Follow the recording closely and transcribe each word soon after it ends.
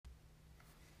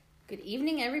Good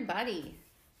evening, everybody.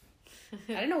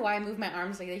 I don't know why I move my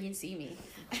arms like they can see me.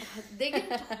 They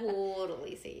can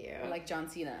totally see you. Or like John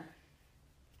Cena.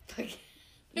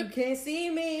 You can't see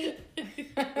me.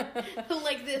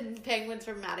 Like the penguins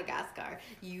from Madagascar.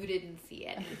 You didn't see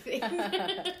anything.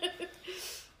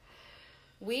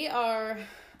 We are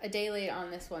a day late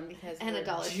on this one because and we're a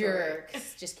dollar jerks.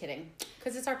 short. Just kidding.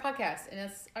 Because it's our podcast and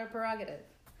it's our prerogative.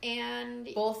 And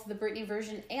both the Britney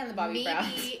version and the Bobby Brown.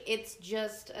 Maybe it's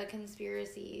just a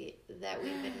conspiracy that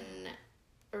we've been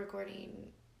recording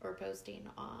or posting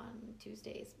on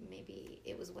Tuesdays. Maybe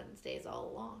it was Wednesdays all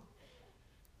along.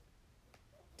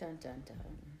 Dun dun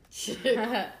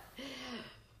dun.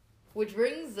 Which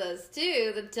brings us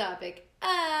to the topic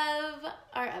of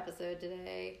our episode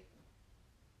today.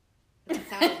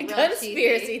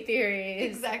 Conspiracy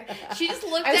theories. Exactly. She just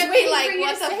looked at me like,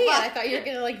 "What the fuck?" I thought you were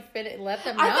gonna like let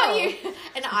them know.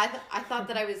 I thought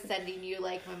that I was sending you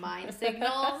like my mind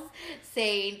signals,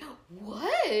 saying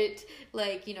what,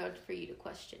 like for you to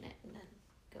question it and then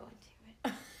go into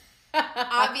it.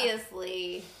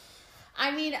 Obviously,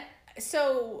 I mean,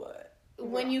 so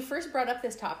when you first brought up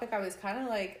this topic, I was kind of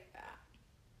like,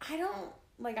 I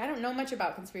don't know much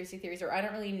about conspiracy theories, or I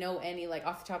don't really know any, like,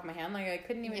 off the top of my hand. Like, I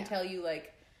couldn't even tell you,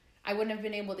 like, I wouldn't have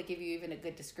been able to give you even a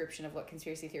good description of what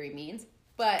conspiracy theory means.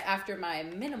 But after my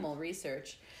minimal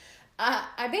research,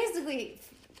 I basically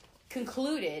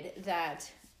concluded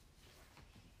that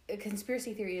a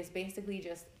conspiracy theory is basically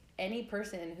just any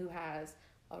person who has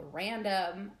a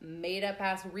random,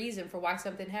 made-up-ass reason for why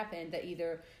something happened that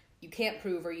either you can't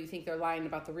prove or you think they're lying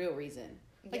about the real reason.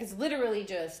 Like, it's literally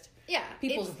just... Yeah,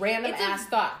 people's random ass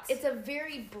thoughts. It's a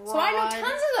very broad... So I know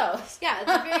tons of those. Yeah,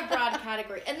 it's a very broad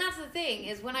category. And that's the thing,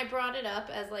 is when I brought it up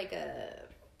as like a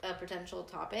potential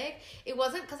topic, it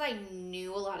wasn't because I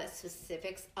knew a lot of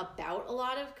specifics about a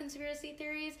lot of conspiracy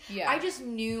theories. Yeah. I just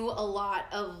knew a lot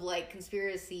of like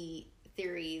conspiracy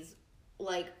theories,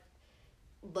 like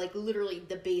literally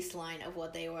the baseline of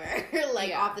what they were,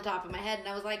 off the top of my head, and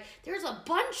I was like, "There's a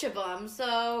bunch of them,"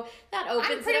 so that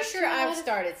opens. I'm pretty sure I've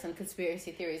started some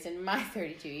conspiracy theories in my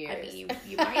 32 years. I mean,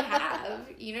 you might have.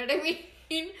 You know what I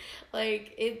mean?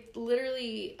 Like it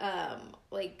literally,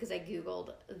 because I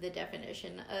googled the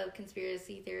definition of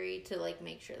conspiracy theory to like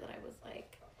make sure that I was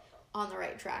like on the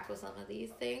right track with some of these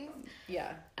things.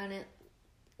 Yeah, and it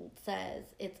says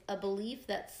it's a belief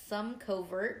that some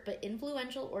covert but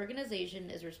influential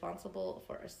organization is responsible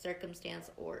for a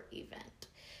circumstance or event.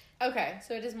 Okay,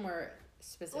 so it is more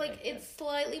specific. Like, it's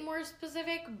slightly more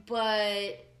specific,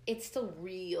 but it's still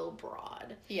real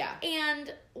broad. Yeah.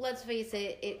 And let's face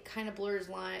it, it kind of blurs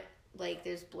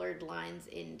there's blurred lines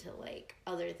into like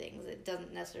other things. It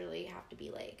doesn't necessarily have to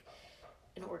be like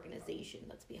an organization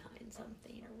that's behind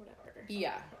something or whatever.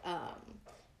 Yeah.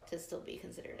 To still be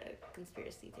considered a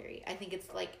conspiracy theory. I think it's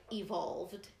like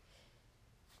evolved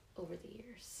over the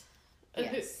years.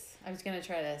 Yes. I was going to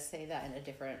try to say that in a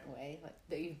different way.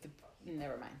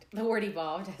 Never mind. The word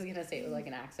evolved, I was going to say it with like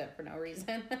an accent for no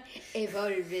reason.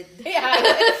 Evolved. Yeah.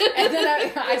 And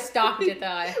then I stopped it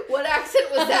though. What accent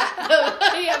was that?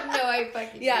 I have no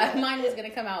idea. Yeah, mine was going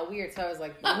to come out weird, so I was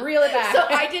like, reel it back. So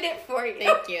I did it for you.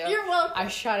 Thank you. You're welcome. I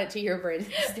shot it to your brain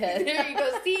instead. There you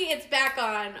go. See, it's back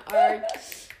on our...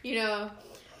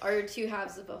 our two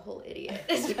halves of a whole idiot.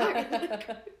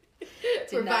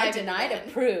 Denied,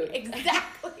 approved.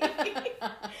 Exactly.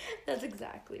 That's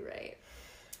exactly right.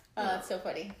 Oh, that's so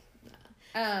funny.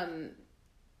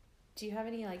 Do you have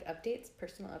any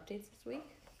personal updates this week?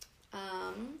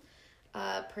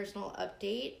 Personal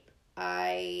update.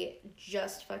 I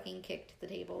just fucking kicked the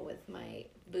table with my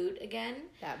boot again.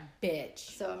 That bitch.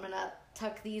 So I'm gonna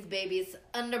tuck these babies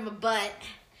under my butt.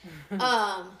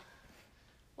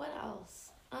 What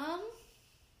else?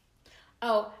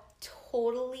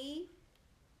 Totally,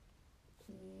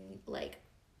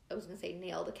 I was gonna say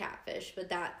nailed a catfish, but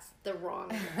that's the wrong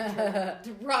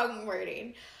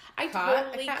wording. I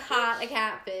totally caught a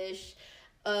catfish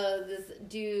of this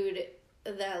dude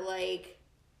that,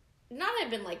 not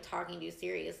I've been, talking to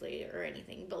seriously or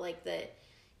anything, but, that,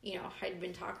 I'd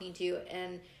been talking to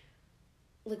and,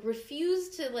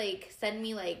 refused to, send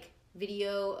me,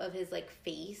 video of his,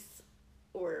 face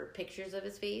or pictures of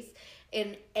his face,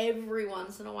 and every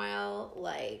once in a while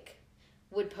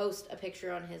would post a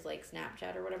picture on his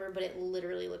Snapchat or whatever, but it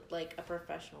literally looked like a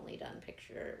professionally done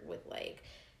picture with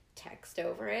text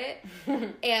over it.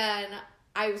 And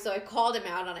I called him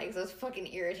out on it because I was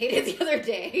fucking irritated the other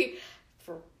day.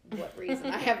 For what reason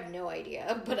I have no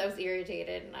idea, but I was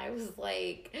irritated, and I was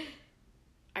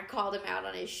I called him out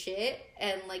on his shit,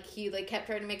 and, he, kept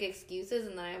trying to make excuses,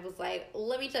 and then I was like,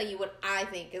 let me tell you what I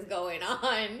think is going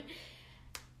on.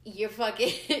 you're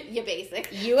fucking, you're basic.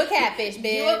 You a catfish,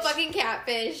 bitch. You a fucking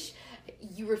catfish.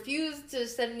 You refuse to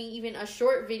send me even a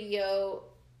short video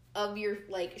of your,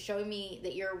 like, showing me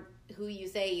that you're who you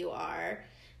say you are.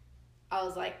 I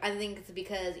was like, I think it's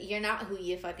because you're not who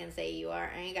you fucking say you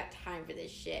are. I ain't got time for this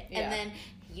shit. Yeah. And then,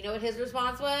 you know what his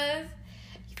response was?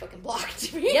 He fucking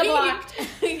blocked me. You blocked.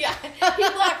 Yeah, he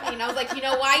blocked me. And I was like, you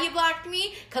know why you blocked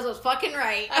me? Because I was fucking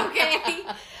right, okay?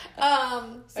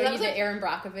 So are you the Aaron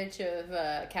Brockovich of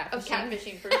catfishing? Of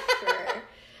catfishing, for sure.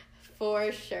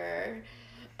 For sure.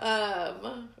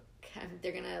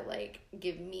 They're gonna, like,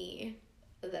 give me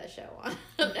that show on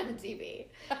MTV.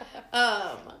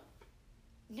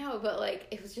 No, but, like,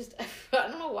 it was just, I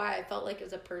don't know why, I felt like it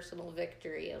was a personal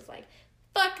victory. I was like,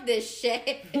 fuck this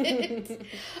shit.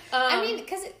 I mean,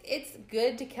 because it's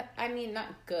good to, I mean, not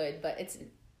good, but it's,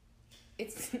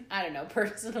 I don't know,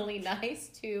 personally nice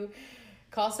to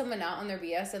call someone out on their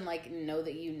BS and, like, know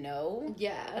that you know.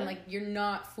 Yeah. And, like, you're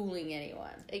not fooling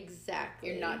anyone. Exactly.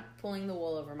 You're not pulling the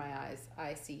wool over my eyes.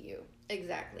 I see you.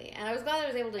 Exactly. And I was glad I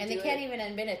was able to do it. And they can't even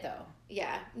admit it, though.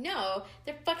 Yeah. No,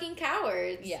 they're fucking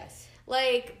cowards. Yes.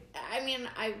 Like, I mean,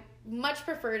 I much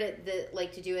preferred it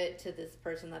like to do it to this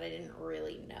person that I didn't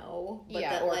really know, but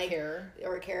yeah, that, or like,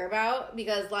 care about,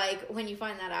 because, like, when you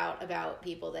find that out about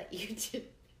people that you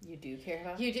do care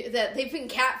about, that they've been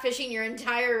catfishing your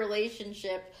entire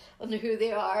relationship on who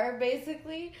they are,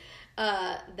 basically,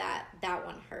 that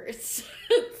one hurts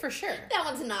for sure. That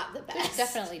one's not the best. There's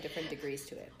definitely different degrees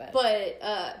to it,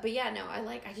 but yeah, no, I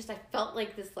felt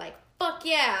like this, like, fuck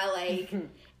yeah, like,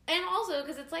 and also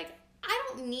because it's like, I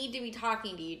don't need to be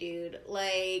talking to you, dude.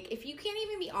 Like, if you can't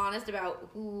even be honest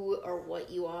about who or what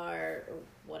you are or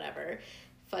whatever,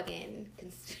 fucking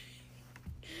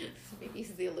maybe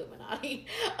he's the Illuminati.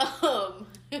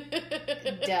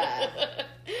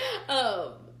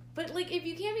 Duh. But, like, if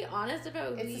you can't be honest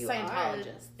about who you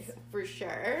Scientologist. Are, for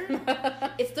sure.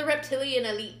 It's the reptilian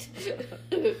elite.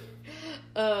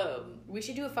 We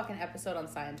should do a fucking episode on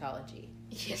Scientology.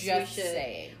 Yes, just we should.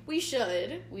 saying. We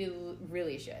should. We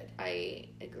really should. I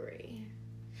agree.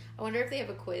 I wonder if they have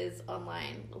a quiz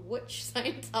online. Which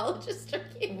Scientologist are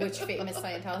you? Which famous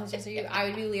Scientologist are you? I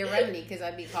would be Leah Remini because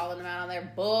I'd be calling them out on their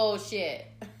bullshit.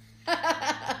 There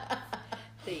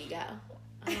you go.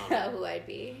 I don't know who I'd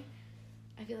be.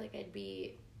 I feel like I'd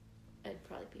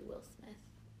probably be Will Smith.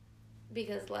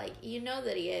 Because, like, you know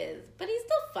that he is, but he's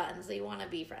still fun, so you want to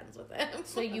be friends with him.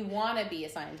 So you want to be a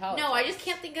Scientologist? No, I just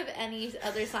can't think of any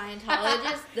other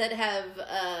Scientologists that have,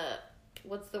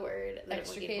 what's the word that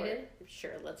extricated? I'm looking for?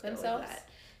 Sure, let's themselves? go with that.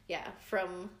 Yeah,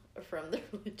 from the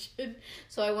religion.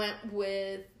 So I went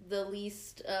with the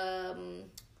least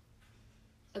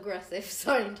aggressive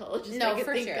Scientologist I could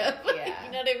think of. Yeah.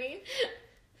 You know what I mean?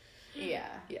 Yeah.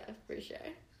 Yeah, for sure.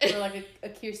 Or like a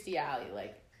Kirstie Alley,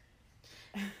 like.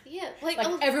 Yeah, like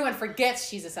everyone forgets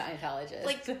she's a Scientologist.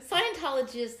 Like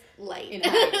Scientologist light. In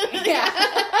hiding. Yeah.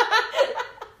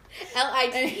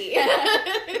 LIT.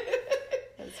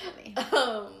 That's funny.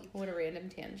 What a random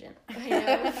tangent. I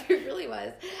know, it really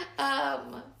was.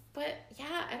 But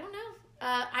yeah, I don't know.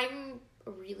 I'm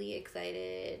really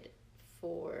excited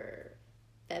for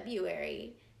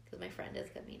February because my friend is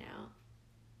coming out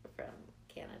from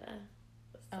Canada.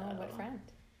 So. Oh, what friend?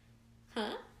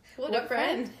 Huh? What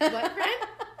friend? What friend?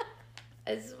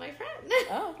 This is my friend.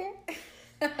 Oh, okay.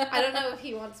 I don't know if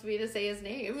he wants me to say his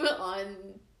name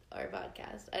on our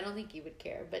podcast. I don't think he would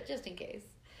care, but just in case.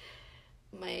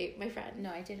 My friend.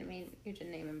 No, I didn't mean you to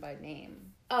name him by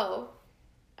name. Oh.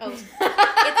 It's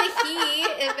a he,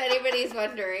 if anybody's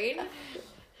wondering.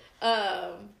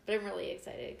 But I'm really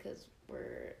excited because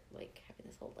we're, like, having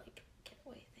this whole, like,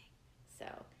 getaway thing.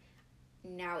 So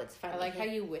now it's finally. I like how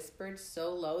you whispered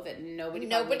so low that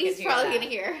nobody's probably gonna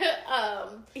hear.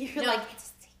 You're like, it's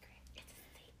a secret. It's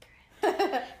a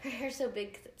secret. Her hair's so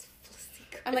big because it's full of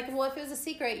secrets. I'm like, well, if it was a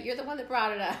secret, you're the one that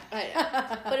brought it up. I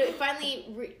know. But it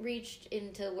finally reached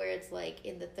into where it's like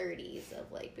in the 30s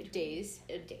of like between days.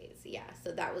 Yeah.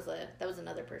 So that was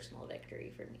another personal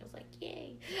victory for me. I was like,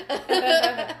 yay.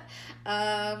 Yeah,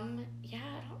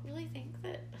 I don't really think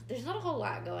that there's not a whole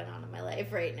lot going on in my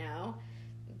life right now.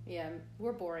 Yeah,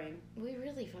 we're boring. We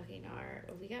really fucking are.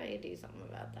 We gotta do something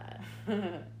about that.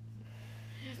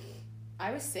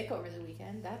 I was sick over the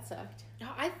weekend. That sucked. No,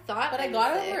 I thought, but I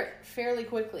got over it fairly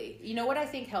quickly. You know what I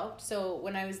think helped? So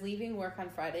when I was leaving work on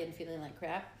Friday and feeling like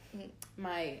crap,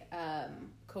 my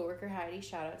coworker Heidi,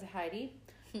 shout out to Heidi,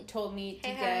 told me to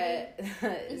get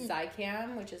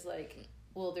Zicam, which is like,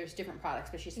 well, there's different products,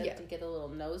 but she said to get the little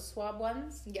nose swab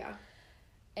ones. Yeah.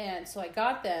 And so I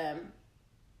got them.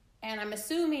 And I'm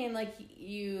assuming, like,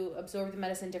 you absorb the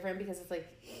medicine different because it's, like,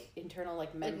 internal,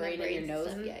 like, membrane in your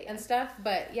nose and stuff.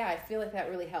 But, yeah, I feel like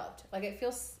that really helped. Like,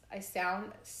 I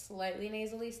sound slightly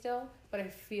nasally still, but I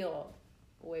feel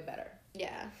way better.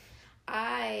 Yeah.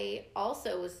 I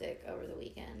also was sick over the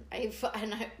weekend. I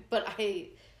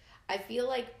feel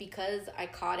like because I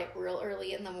caught it real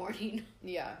early in the morning.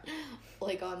 Yeah.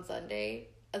 Like, on Sunday,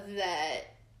 that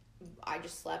I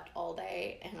just slept all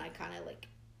day and I kind of, like,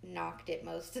 knocked it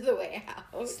most of the way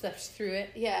out. Slept through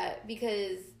it. Yeah,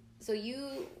 because so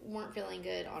you weren't feeling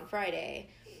good on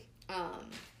Friday,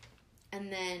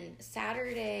 and then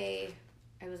Saturday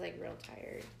I was like real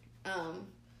tired,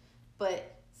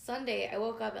 but Sunday I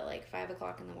woke up at like 5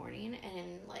 o'clock in the morning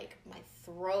and like my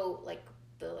throat, like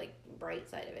the like right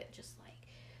side of it, just like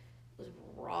was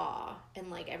raw,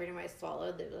 and like every time I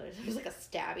swallowed there was like a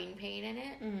stabbing pain in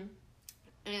it,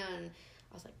 and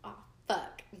I was like, oh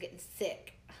fuck, I'm getting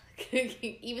sick.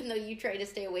 Even though you tried to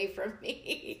stay away from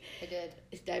me. I did.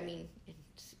 I mean,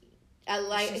 I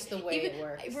like... It's just the way it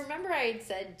works. I remember I had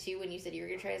said, too, when you said you were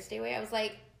going to try to stay away, I was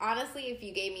like, honestly, if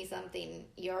you gave me something,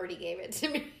 you already gave it to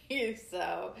me.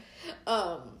 So,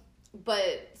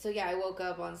 so yeah, I woke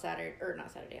up on Sunday,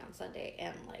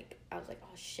 and, like, I was like,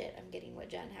 oh, shit, I'm getting what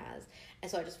Jen has.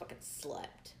 And so I just fucking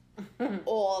slept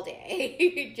all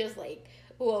day. Just, like,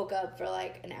 woke up for,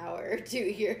 like, an hour or two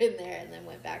here and there, and then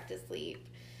went back to sleep.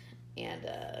 And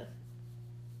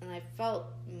I felt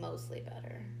mostly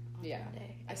better on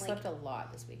Monday. I slept a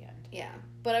lot this weekend. Yeah.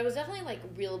 But I was definitely, like,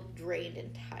 real drained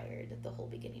and tired the whole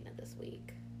beginning of this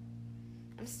week.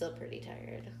 I'm still pretty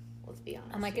tired. Let's be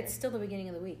honest. I'm like, it's still the beginning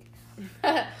of the week.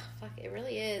 Fuck, it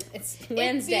really is. It's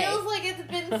Wednesday. It feels like it's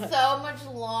been so much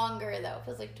longer, though. It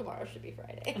feels like tomorrow should be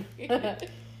Friday.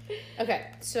 Okay,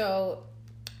 so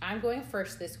I'm going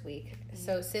first this week.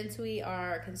 So since we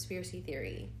are conspiracy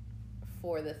theory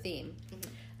for the theme,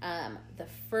 the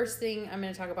first thing I'm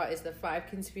going to talk about is the 5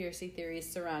 conspiracy theories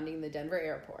surrounding the Denver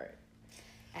airport.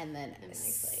 And then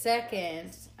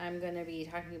second, I'm going to be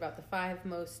talking about the 5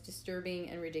 most disturbing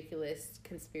and ridiculous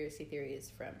conspiracy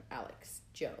theories from Alex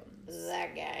Jones.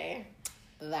 That guy.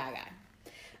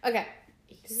 Okay,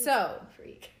 so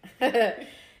freak.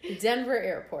 Denver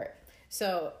airport.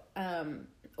 So,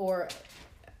 Rocky.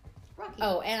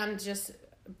 Oh, and I'm just...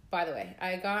 By the way,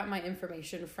 I got my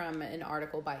information from an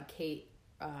article by Kate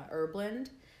Erbland,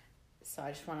 so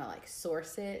I just want to like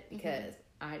source it because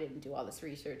I didn't do all this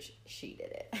research. She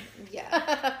did it.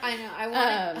 Yeah, I know.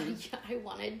 I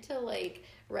wanted to like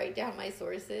write down my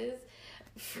sources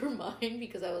for mine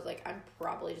because I was like, I'm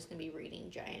probably just gonna be reading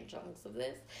giant chunks of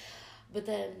this, but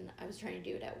then I was trying to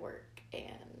do it at work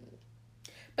and.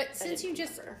 But since you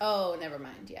just... Oh, never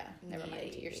mind. Yeah, never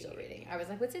mind. You're still reading. I was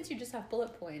like, but since you just have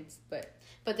bullet points, but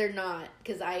they're not,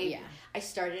 because I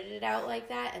started it out like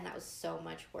that, and that was so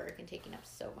much work and taking up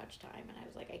so much time, and I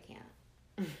was like, I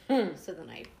can't. So then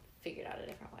I figured out a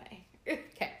different way.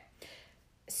 Okay.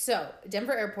 So,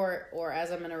 Denver Airport, or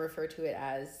as I'm going to refer to it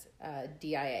as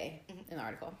DIA in the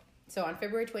article. So, on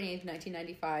February 28th,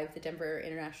 1995, the Denver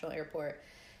International Airport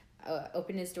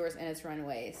opened its doors and its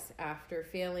runways after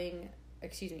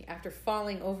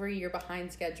falling over a year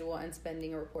behind schedule and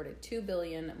spending a reported $2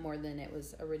 billion more than it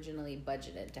was originally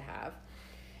budgeted to have.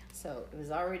 So it was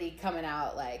already coming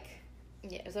out like...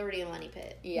 Yeah, it was already a money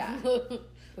pit. Yeah,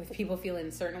 with people feeling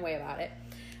a certain way about it.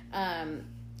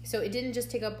 So it didn't just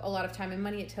take up a lot of time and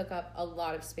money, it took up a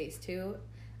lot of space too.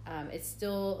 It's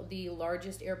still the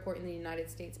largest airport in the United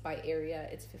States by area.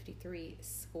 It's 53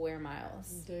 square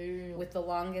miles. Damn. With the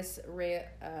longest railway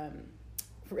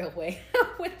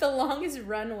with the longest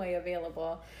runway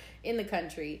available in the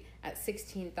country at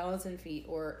 16,000 feet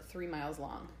or 3 miles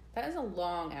long. That is a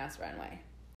long ass runway.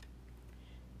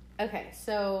 Okay,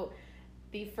 so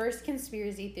the first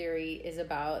conspiracy theory is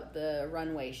about the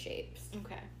runway shapes.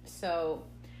 Okay. So,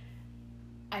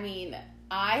 I mean,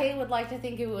 I would like to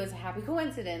think it was a happy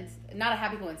coincidence. Not a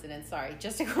happy coincidence, sorry,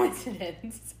 just a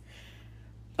coincidence.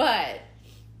 But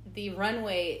the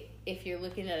runway, if you're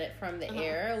looking at it from the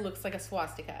air, looks like a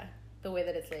swastika, the way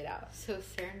that it's laid out. So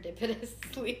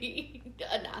serendipitously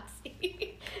a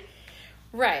Nazi.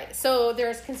 Right. So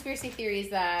there's conspiracy theories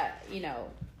that,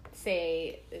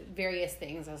 say various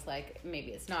things as like maybe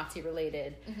it's Nazi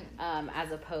related,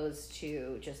 as opposed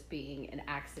to just being an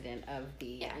accident of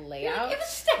the layout. Like, it was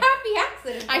just a happy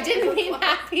accident. I didn't mean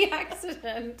happy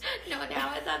accident. No,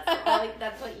 now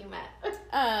that's what you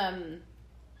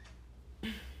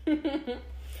meant.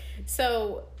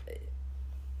 So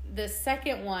the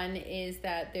second one is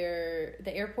that the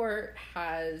airport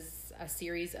has a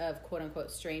series of quote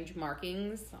unquote strange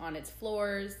markings on its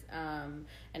floors and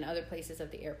other places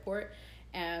of the airport,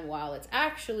 And while it's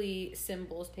actually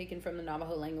symbols taken from the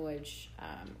Navajo language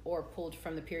or pulled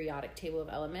from the periodic table of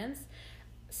elements,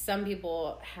 some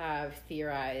people have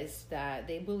theorized that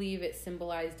they believe it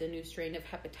symbolized a new strain of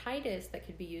hepatitis that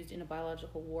could be used in a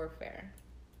biological warfare.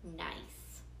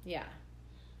 Nice. Yeah.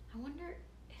 I wonder,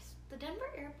 is the Denver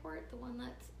airport the one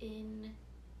that's in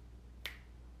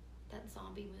that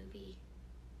zombie movie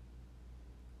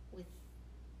with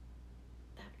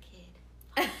that kid?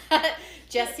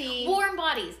 Jesse. Warm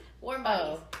Bodies.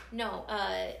 Oh. No.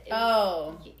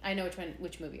 I know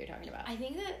which movie you're talking about. I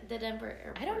think that the Denver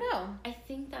airport. I don't know. I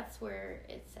think that's where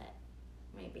it's at.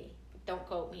 Maybe. Don't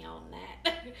quote me on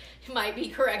that. It might be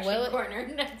correction corner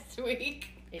next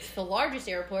week. It's the largest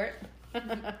airport.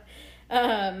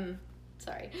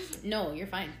 Sorry. No, you're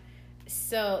fine.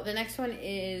 So the next one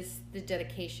is the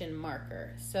dedication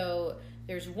marker. So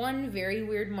there's one very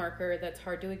weird marker that's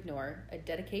hard to ignore, a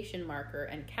dedication marker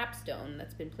and capstone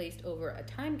that's been placed over a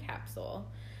time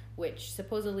capsule, which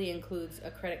supposedly includes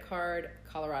a credit card,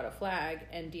 Colorado flag,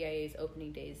 and DIA's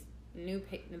opening day's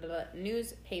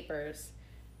newspapers,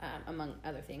 among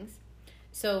other things.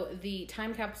 So the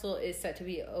time capsule is set to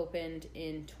be opened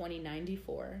in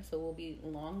 2094, so we'll be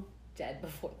long dead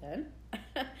before then.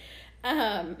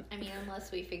 I mean,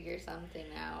 unless we figure something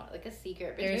out, like a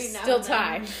secret between there's now still and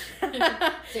time.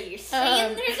 So you're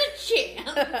saying there's a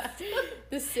chance.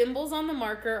 The symbols on the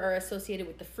marker are associated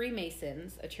with the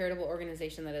Freemasons, a charitable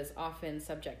organization that is often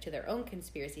subject to their own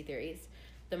conspiracy theories.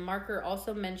 The marker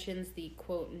also mentions the,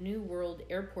 quote, New World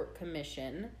Airport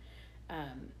Commission,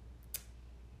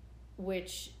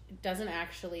 which doesn't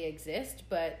actually exist,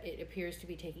 but it appears to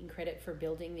be taking credit for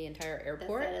building the entire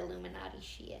airport. That's that Illuminati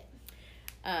shit.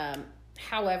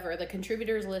 However, the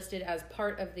contributors listed as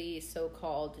part of the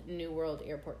so-called New World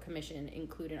Airport Commission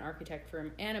include an architect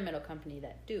firm and a metal company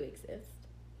that do exist.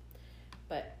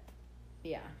 But,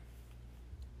 yeah.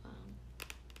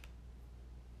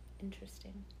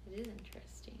 Interesting. It is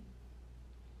interesting.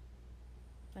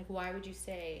 Like, why would you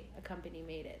say a company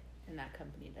made it and that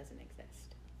company doesn't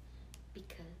exist?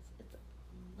 Because it's a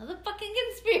motherfucking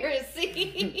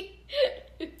conspiracy.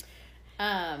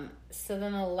 So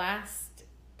then the last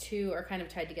two are kind of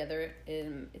tied together.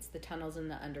 It's the tunnels and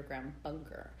the underground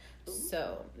bunker. Ooh.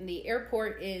 So the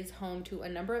airport is home to a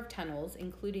number of tunnels,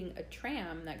 including a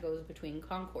tram that goes between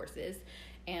concourses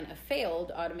and a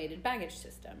failed automated baggage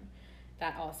system.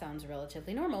 That all sounds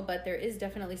relatively normal, but there is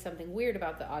definitely something weird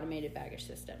about the automated baggage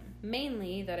system.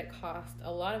 Mainly that it cost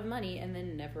a lot of money and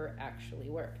then never actually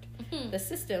worked. The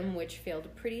system, which failed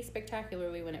pretty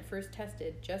spectacularly when it first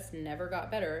tested, just never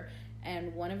got better.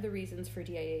 And one of the reasons for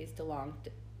DIA's delayed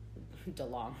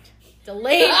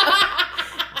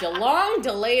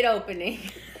opening.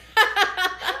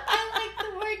 I like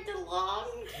the word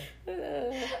DeLonged.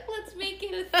 Let's make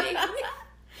it a thing.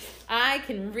 I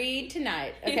can read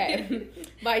tonight. Okay.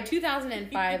 By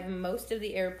 2005, most of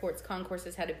the airport's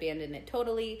concourses had abandoned it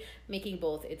totally, making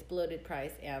both its bloated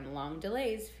price and long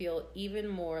delays feel even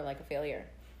more like a failure.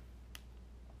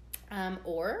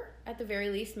 Or, at the very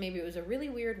least, maybe it was a really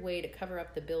weird way to cover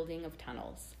up the building of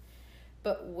tunnels.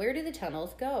 But where do the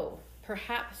tunnels go?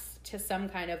 Perhaps to some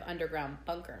kind of underground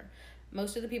bunker.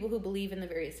 Most of the people who believe in the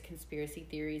various conspiracy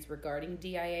theories regarding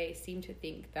DIA seem to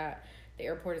think that the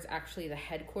airport is actually the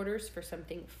headquarters for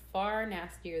something far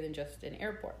nastier than just an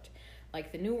airport,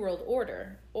 like the New World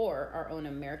Order or our own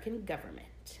American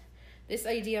government. This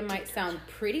idea might sound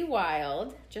pretty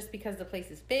wild just because the place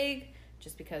is big,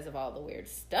 just because of all the weird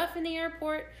stuff in the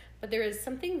airport, but there is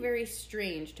something very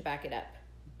strange to back it up.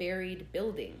 Buried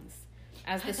buildings.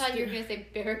 I thought you were going to say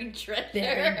buried treasure.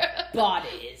 Buried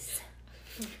bodies.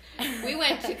 We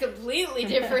went to completely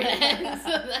different ends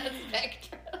of that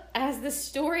spectrum. As the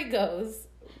story goes,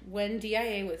 when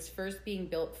DIA was first being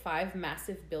built, 5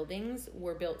 massive buildings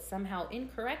were built somehow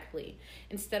incorrectly.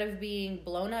 Instead of being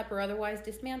blown up or otherwise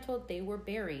dismantled, they were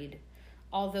buried.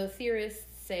 Although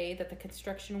theorists say that the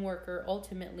construction worker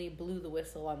ultimately blew the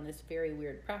whistle on this very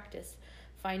weird practice,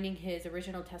 finding his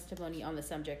original testimony on the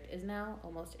subject is now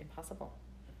almost impossible.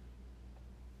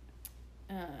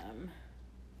 And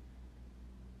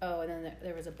then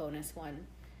there was a bonus one,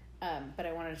 but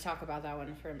I wanted to talk about that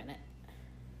one for a minute.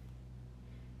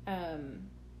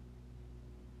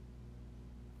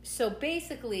 So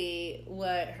basically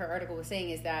what her article was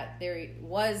saying is that there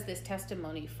was this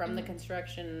testimony from the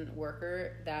construction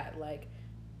worker that, like,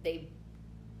 they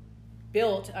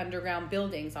built underground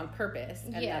buildings on purpose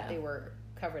and that they were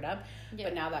covered up. Yeah.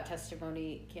 But now that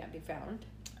testimony can't be found.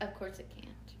 Of course it can't.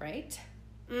 Right?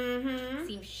 Mm-hmm.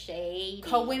 Seems shady.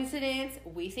 Coincidence?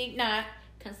 We think not.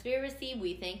 Conspiracy?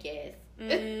 We think yes.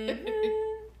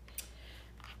 Mm-hmm.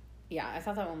 Yeah, I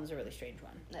thought that one was a really strange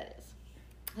one. That is.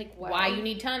 Like, why you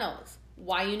need tunnels,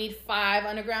 why you need 5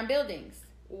 underground buildings.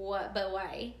 What? But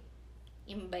why?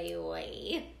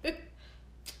 Why?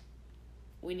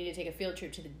 We need to take a field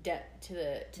trip to the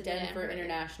Denver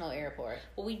International Airport.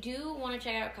 Well, we do want to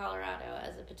check out Colorado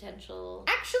as a potential...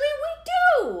 Actually,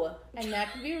 we do! And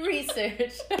that could be research.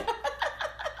 It's a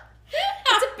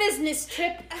business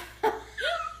trip.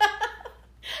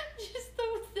 Just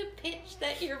the pitch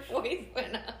that your voice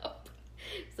went up.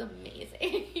 It's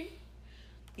amazing.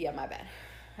 Yeah, my bad.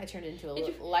 I turned into a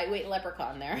lightweight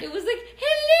leprechaun there. It was like,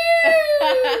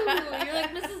 hello! You're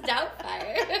like Mrs.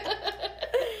 Doubtfire.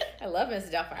 I love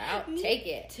Mrs. Doubtfire. I'll take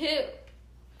it. Too.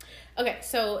 Okay,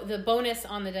 so the bonus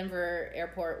on the Denver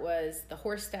airport was the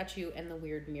horse statue and the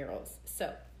weird murals.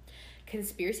 So,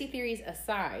 conspiracy theories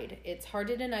aside, it's hard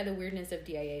to deny the weirdness of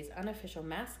DIA's unofficial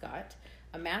mascot,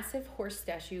 a massive horse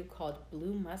statue called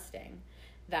Blue Mustang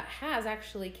that has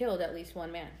actually killed at least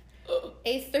one man.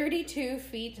 A 32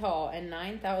 feet tall and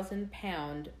 9,000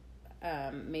 pound,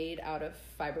 made out of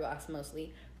fiberglass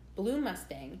mostly, Blue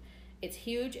Mustang. It's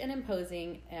huge and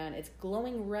imposing, and its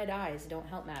glowing red eyes don't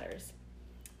help matters.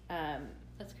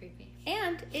 That's creepy.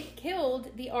 And it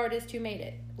killed the artist who made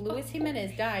it. Luis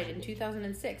Jimenez died in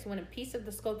 2006 when a piece of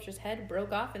the sculpture's head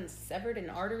broke off and severed an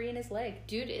artery in his leg.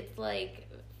 Dude, it's like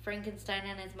Frankenstein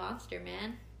and his monster,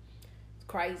 man. It's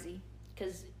crazy.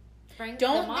 Because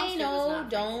don't they know,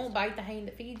 don't bite the hand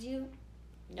that feeds you?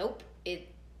 Nope. It's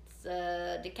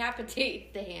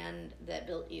decapitate the hand that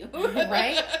built you.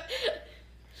 Right?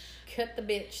 Cut the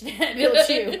bitch that built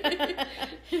you.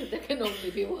 There can only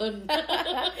be one.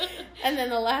 And then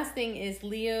the last thing is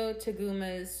Leo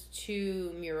Taguma's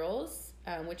 2 murals,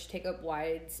 which take up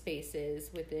wide spaces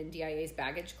within DIA's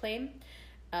baggage claim,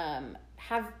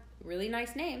 have really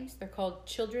nice names. They're called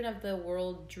Children of the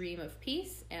World Dream of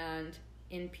Peace and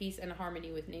In Peace and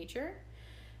Harmony with Nature.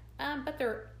 But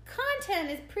their content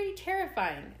is pretty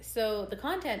terrifying. So the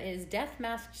content is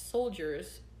death-masked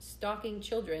soldiers stalking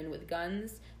children with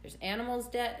guns. There's animals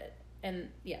dead,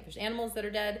 there's animals that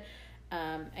are dead,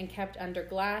 and kept under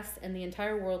glass, and the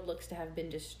entire world looks to have been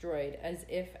destroyed, as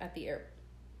if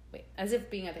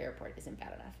being at the airport isn't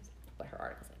bad enough. Is what her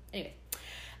article said. Anyways,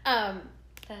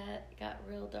 that got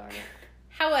real dark.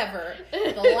 However,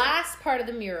 the last part of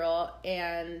the mural,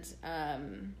 and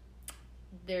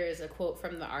there's a quote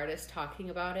from the artist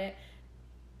talking about it,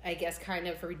 I guess kind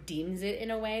of redeems it in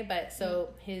a way, but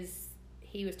so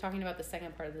he was talking about the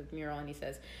second part of the mural, and he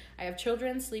says, I have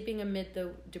children sleeping amid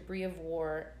the debris of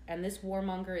war, and this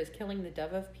warmonger is killing the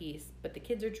dove of peace, but the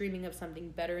kids are dreaming of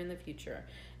something better in the future,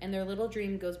 and their little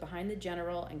dream goes behind the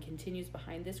general and continues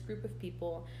behind this group of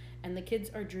people, and the kids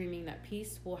are dreaming that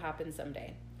peace will happen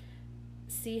someday.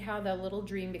 See how that little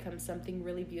dream becomes something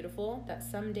really beautiful, that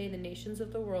someday the nations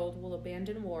of the world will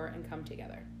abandon war and come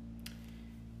together.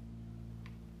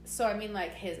 So, I mean,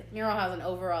 like, his mural has an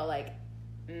overall, like,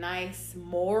 nice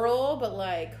moral, but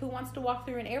like, who wants to walk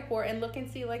through an airport and look and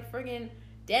see like friggin'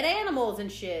 dead animals and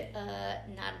shit?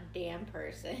 Not a damn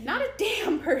person. Not a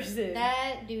damn person.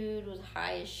 That dude was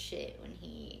high as shit when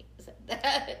he said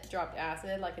that. Dropped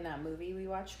acid like in that movie we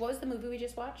watched. What was the movie we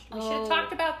just watched? We should have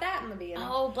talked about that in the beginning.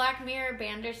 Oh, Black Mirror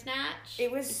Bandersnatch. It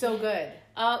was so good.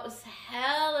 Oh, it was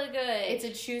hella good. It's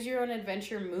a choose your own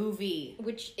adventure movie,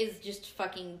 which is just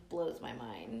fucking blows my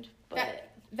mind. But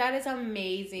that is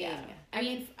amazing. Yeah. I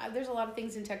mean, there's a lot of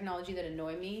things in technology that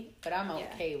annoy me, but I'm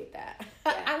okay with that.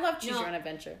 Yeah. I love choose your own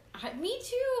adventure. Me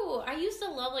too. I used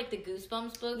to love like the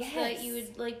Goosebumps books that you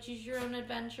would like choose your own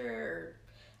adventure. Or,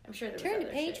 I'm sure there was Turn to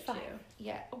other page shit 5. Too.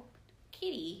 Yeah. Oh,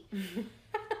 Kitty.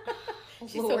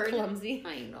 She's so clumsy.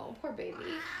 I know, poor baby.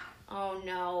 Oh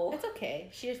no. It's okay.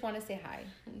 She just want to say hi.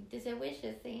 Does a wish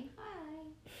to say hi?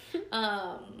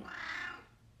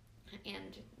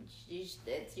 And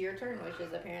it's your turn,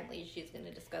 Wishes. Apparently, she's going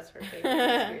to discuss her favorite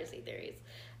conspiracy theories.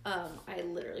 I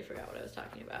literally forgot what I was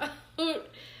talking about.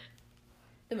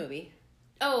 The movie.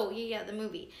 Oh, yeah, the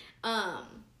movie.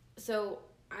 So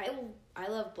I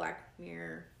love Black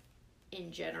Mirror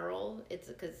in general. It's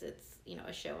because it's,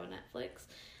 a show on Netflix.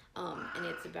 And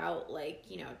it's about, like,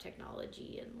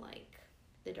 technology and, like,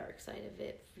 the dark side of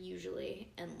it, usually.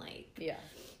 And, like... Yeah.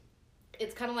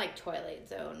 It's kind of like Twilight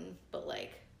Zone, but,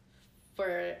 like...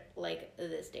 for like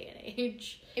this day and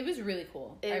age. It was really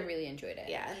cool. I really enjoyed it.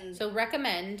 Yeah. So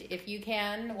recommend, if you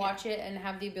can, watch it and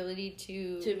have the ability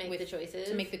to make the choices.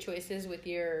 To make the choices with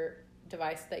your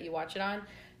device that you watch it on,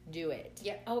 do it.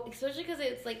 Yeah. Oh, especially because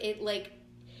it's like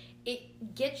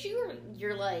it gets your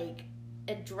like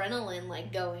adrenaline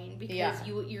like going because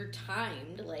you're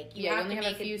timed, like you have only to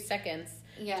have a few seconds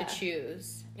to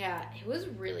choose. Yeah, it was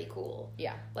really cool.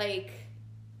 Yeah. Like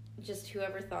just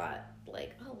whoever thought,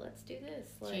 like, oh, let's do this.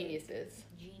 Like, Geniuses.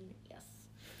 Yes.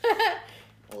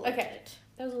 Okay.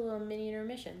 That was a little mini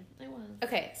intermission. It was.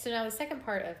 Okay, so now the second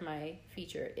part of my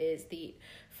feature is the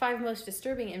 5 most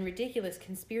disturbing and ridiculous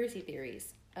conspiracy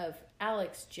theories of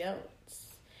Alex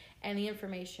Jones. And the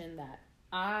information that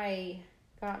I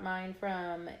got mine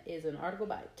from is an article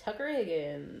by Tucker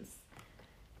Higgins.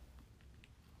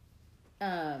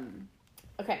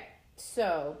 Okay,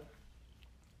 so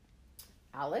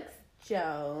Alex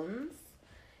Jones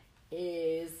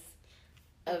is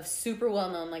a super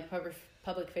well-known, like,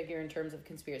 public figure in terms of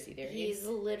conspiracy theories. He's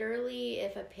literally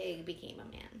if a pig became a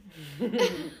man.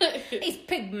 He's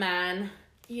pig man.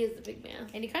 He is a pig man.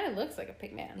 And he kind of looks like a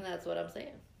pig man. That's what I'm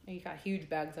saying. And he got huge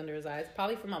bags under his eyes,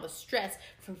 probably from all the stress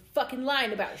from fucking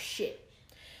lying about shit.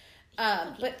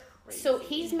 But crazy. So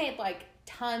he's made like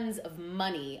tons of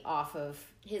money off of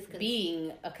his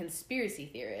being a conspiracy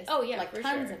theorist. Oh yeah, like for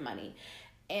tons sure. of money.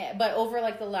 But over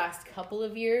like the last couple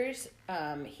of years,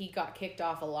 he got kicked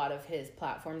off a lot of his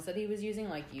platforms that he was using,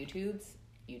 like YouTubes.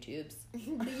 The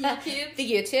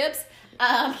YouTubes.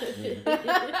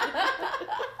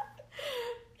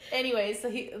 Anyway, so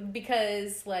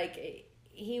because like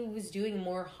he was doing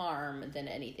more harm than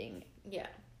anything. Yeah.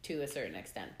 To a certain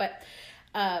extent. But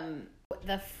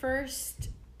the first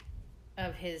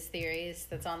of his theories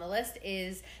that's on the list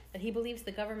is that he believes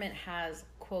the government has,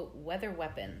 quote, weather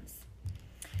weapons.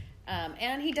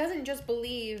 And he doesn't just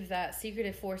believe that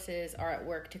secretive forces are at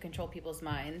work to control people's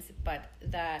minds, but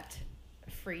that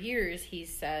for years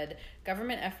he's said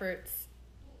government efforts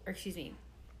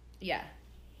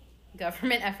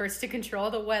to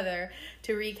control the weather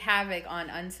to wreak havoc on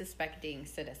unsuspecting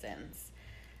citizens.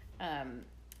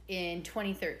 In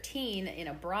 2013, in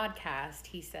a broadcast,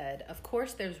 he said, of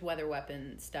course there's weather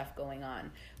weapon stuff going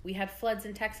on. We had floods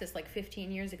in Texas like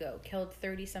 15 years ago, killed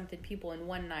 30-something people in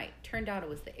one night. Turned out it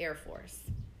was the Air Force.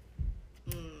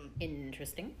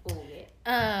 Interesting. Oh,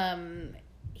 yeah.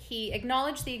 He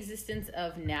acknowledged the existence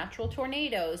of natural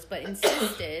tornadoes, but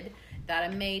insisted that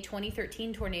a May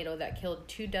 2013 tornado that killed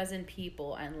 24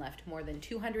 people and left more than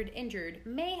 200 injured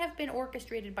may have been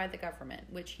orchestrated by the government,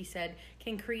 which he said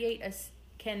can create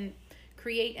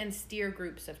and steer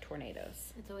groups of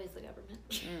tornadoes. It's always the government.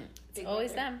 It's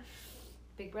always them.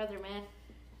 Big brother, man.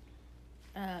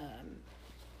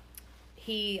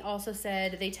 He also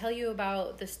said, they tell you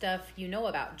about the stuff you know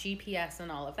about, GPS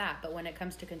and all of that, but when it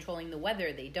comes to controlling the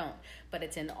weather, they don't. But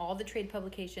it's in all the trade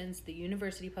publications, the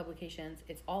university publications,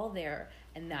 it's all there,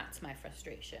 and that's my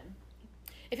frustration.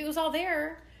 If it was all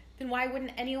there, then why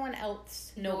wouldn't anyone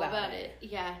else know about it?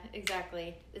 Yeah,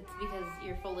 exactly. It's because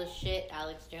you're full of shit,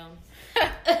 Alex Jones.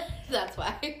 That's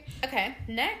why. Okay,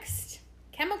 next.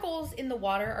 Chemicals in the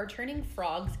water are turning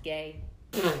frogs gay.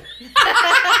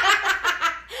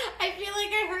 I feel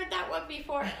like I heard that one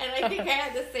before, and I think I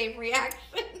had the same reaction.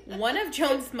 One of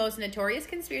Jones' most notorious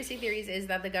conspiracy theories is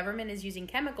that the government is using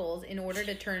chemicals in order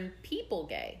to turn people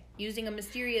gay, using a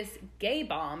mysterious gay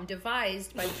bomb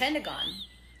devised by the Pentagon.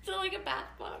 So like a bath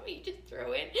bomb you just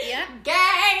throw in. Yeah.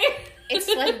 Gay! It's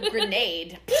like a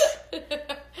grenade.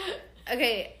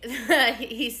 Okay,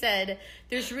 he said,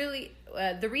 there's really...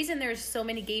 the reason there's so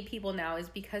many gay people now is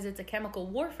because it's a chemical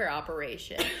warfare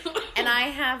operation. And I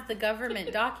have the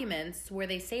government documents where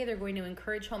they say they're going to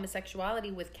encourage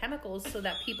homosexuality with chemicals so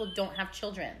that people don't have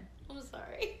children. I'm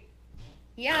sorry.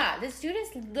 Yeah, this dude is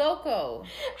loco.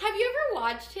 Have you ever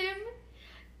watched him?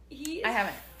 I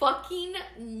haven't. Fucking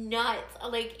nuts.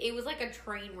 Like, it was like a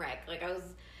train wreck. Like, I was...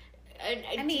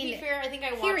 to be fair, I think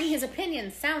I watched... Hearing his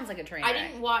opinion sounds like a train wreck. I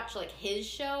didn't watch, like, his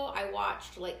show. I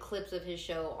watched, like, clips of his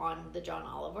show on the John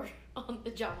Oliver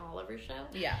show.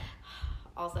 Yeah.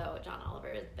 Also, John Oliver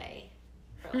is bae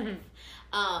for life.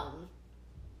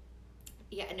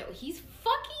 Yeah, no, he's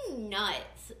fucking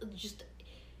nuts. Just,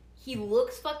 he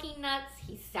looks fucking nuts.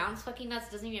 He sounds fucking nuts.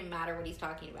 Doesn't even matter what he's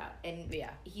talking about. And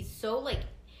yeah, he's so, like,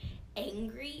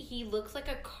 angry. He looks like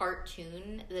a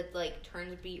cartoon that, like,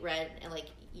 turns beet red and, like,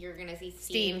 you're gonna see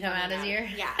steam come out his ear.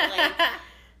 Yeah, like,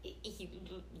 he's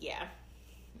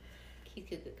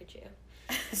cuckoo.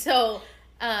 So,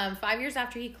 5 years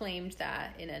after he claimed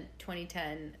that in a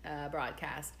 2010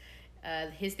 broadcast,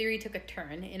 his theory took a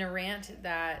turn in a rant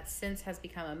that since has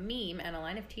become a meme and a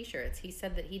line of t-shirts. He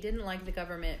said that he didn't like the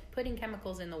government putting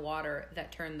chemicals in the water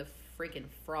that turned the freaking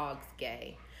frogs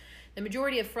gay. The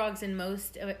majority of frogs in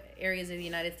most areas of the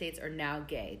United States are now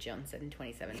gay, Jones said in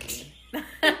 2017.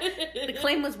 The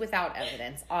claim was without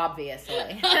evidence,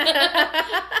 obviously.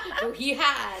 Oh, he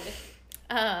had.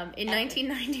 In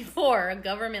 1994, a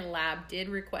government lab did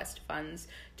request funds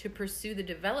to pursue the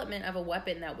development of a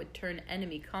weapon that would turn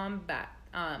enemy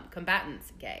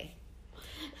combatants gay.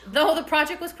 though the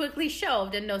project was quickly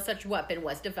shelved and no such weapon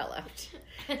was developed.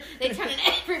 They turned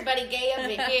everybody gay up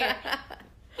in here.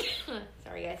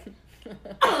 Sorry, guys.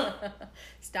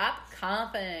 Stop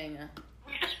coughing.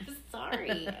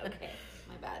 Sorry. Okay,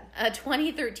 my bad. A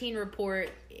 2013 report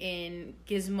in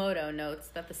Gizmodo notes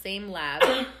that the same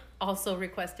lab also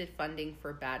requested funding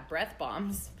for bad breath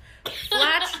bombs,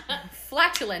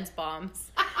 flatulence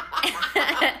bombs,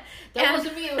 That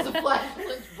wasn't me, it was a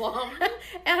flatulence bomb.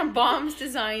 And bombs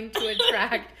designed to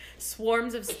attract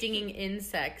swarms of stinging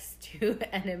insects to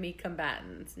enemy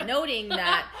combatants, noting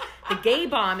that the gay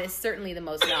bomb is certainly the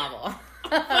most novel.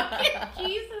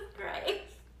 Jesus Christ.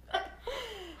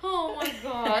 Oh my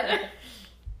god.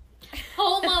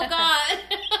 Oh my god.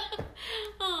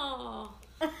 Oh.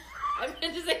 I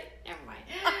meant to say, never mind.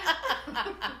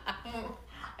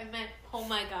 I meant, oh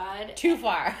my god. Too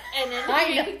far. And then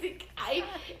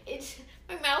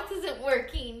my mouth isn't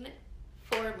working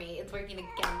for me. It's working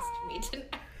against me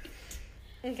tonight.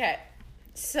 Okay.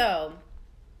 So,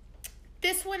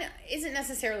 this one isn't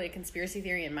necessarily a conspiracy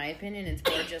theory in my opinion. It's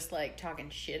more just like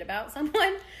talking shit about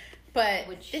someone. But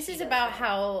this is about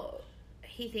how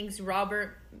he thinks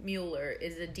Robert Mueller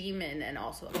is a demon and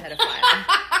also a pedophile.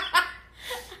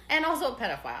 And also a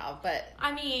pedophile, but...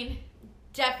 I mean,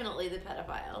 definitely the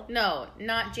pedophile. No,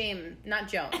 not James, not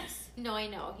Jones. No, I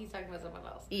know. He's talking about someone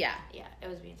else. Yeah. Yeah, it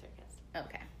was being sarcastic.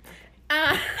 Okay.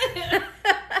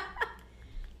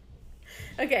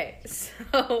 Okay,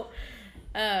 so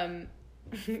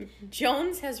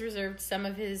Jones has reserved some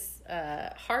of his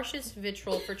harshest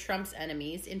vitriol for Trump's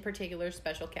enemies, in particular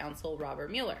special counsel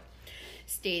Robert Mueller,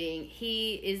 stating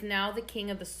he is now the king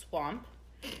of the swamp,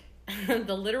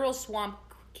 the literal swamp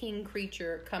king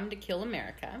creature come to kill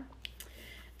America.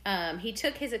 He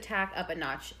took his attack up a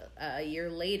notch a year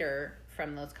later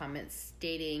from those comments,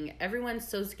 stating, everyone's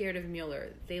so scared of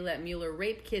Mueller. They let Mueller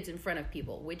rape kids in front of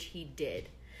people, which he did.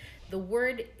 The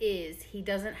word is he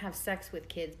doesn't have sex with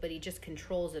kids, but he just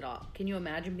controls it all. Can you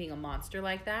imagine being a monster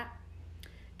like that?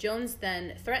 Jones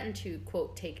then threatened to,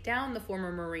 quote, take down the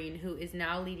former Marine who is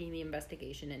now leading the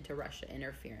investigation into Russia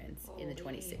interference in the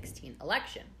 2016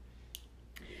 election.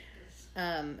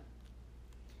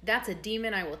 That's a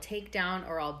demon I will take down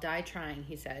or I'll die trying,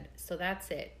 he said. So that's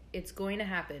it. It's going to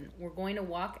happen. We're going to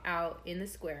walk out in the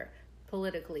square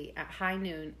politically at high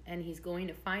noon, and he's going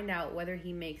to find out whether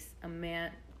he makes a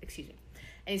man... Excuse me.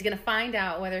 And he's going to find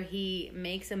out whether he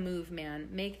makes a move, man.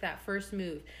 Make that first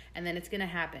move, and then it's going to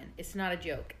happen. It's not a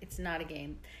joke. It's not a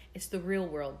game. It's the real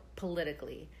world,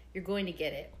 politically. You're going to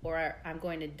get it, or I'm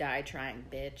going to die trying,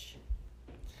 bitch.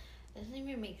 Doesn't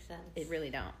even make sense. It really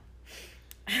don't.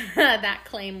 That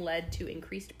claim led to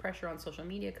increased pressure on social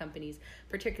media companies,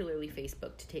 particularly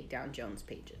Facebook, to take down Jones'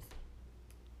 pages.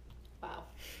 Wow.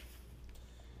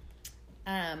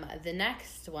 The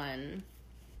next one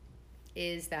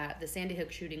is that the Sandy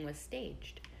Hook shooting was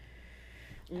staged.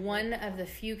 One of the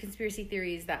few conspiracy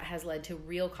theories that has led to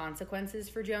real consequences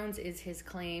for Jones is his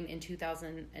claim in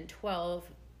 2012,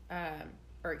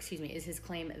 is his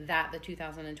claim that the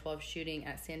 2012 shooting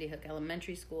at Sandy Hook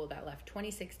Elementary School that left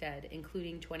 26 dead,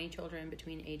 including 20 children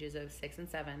between ages of 6 and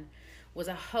 7, was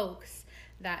a hoax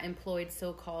that employed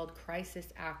so-called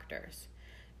crisis actors.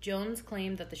 Jones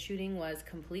claimed that the shooting was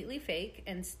completely fake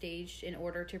and staged in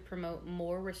order to promote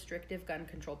more restrictive gun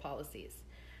control policies.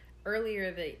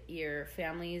 Earlier that year,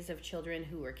 families of children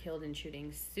who were killed in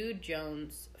shootings sued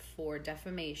Jones for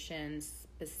defamation,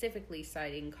 specifically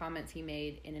citing comments he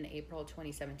made in an April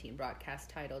 2017 broadcast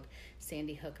titled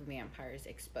Sandy Hook Vampires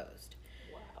Exposed.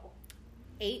 Wow.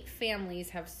 8 families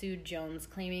have sued Jones,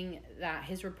 claiming that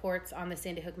his reports on the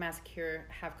Sandy Hook massacre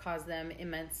have caused them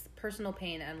immense personal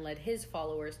pain and led his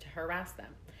followers to harass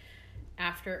them.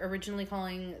 After originally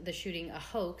calling the shooting a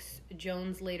hoax,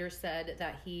 Jones later said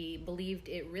that he believed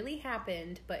it really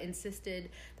happened, but insisted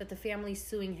that the families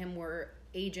suing him were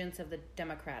agents of the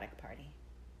Democratic Party.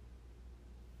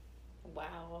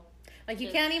 Wow. Like, you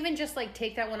can't even just, like,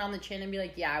 take that one on the chin and be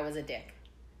like, yeah, I was a dick.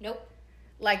 Nope.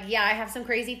 Like, yeah, I have some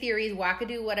crazy theories,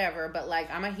 wackadoo, whatever, but, like,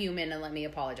 I'm a human and let me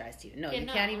apologize to you. No, you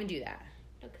can't even do that.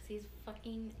 No, because he's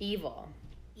fucking... Evil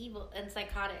and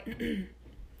psychotic.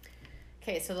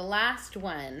 Okay, so the last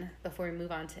one, before we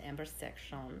move on to Amber's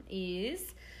section,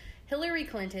 is Hillary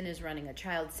Clinton is running a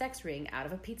child sex ring out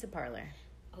of a pizza parlor.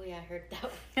 Oh, yeah, I heard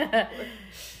that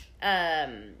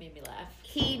one. Made me laugh.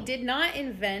 He did not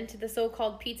invent the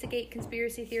so-called Pizzagate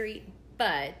conspiracy theory,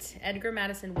 but Edgar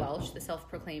Madison Welch, the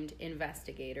self-proclaimed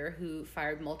investigator who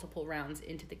fired multiple rounds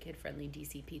into the kid-friendly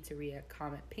DC pizzeria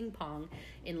Comet Ping Pong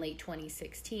in late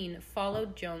 2016,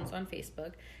 followed Jones on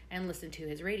Facebook and listened to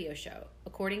his radio show.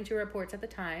 According to reports at the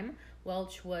time,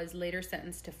 Welch was later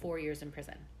sentenced to 4 years in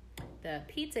prison. The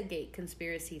Pizzagate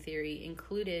conspiracy theory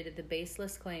included the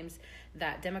baseless claims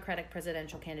that Democratic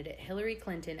presidential candidate Hillary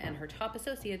Clinton and her top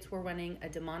associates were running a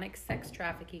demonic sex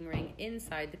trafficking ring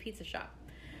inside the pizza shop.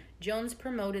 Jones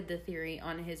promoted the theory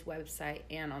on his website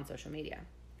and on social media.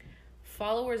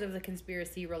 Followers of the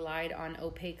conspiracy relied on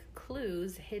opaque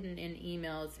clues hidden in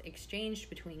emails exchanged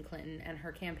between Clinton and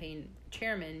her campaign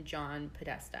chairman, John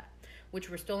Podesta, which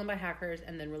were stolen by hackers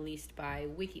and then released by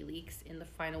WikiLeaks in the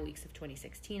final weeks of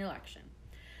 2016 election.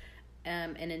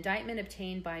 An indictment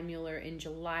obtained by Mueller in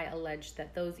July alleged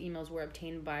that those emails were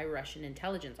obtained by Russian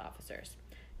intelligence officers.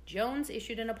 Jones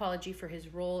issued an apology for his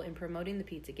role in promoting the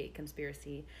Pizzagate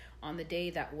conspiracy on the day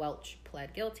that Welch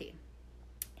pled guilty.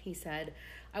 He said,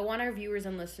 "I want our viewers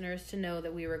and listeners to know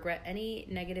that we regret any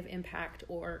negative impact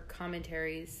or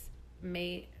commentaries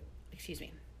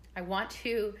I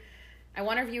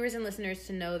want our viewers and listeners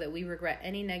to know that we regret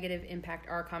any negative impact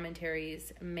our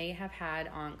commentaries may have had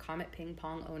on Comet Ping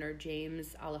Pong owner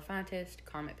James Alefantis,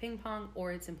 Comet Ping Pong,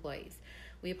 or its employees.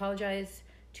 We apologize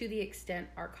to the extent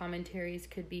our commentaries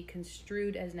could be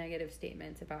construed as negative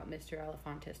statements about Mr.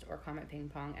 Alefantis or Comet Ping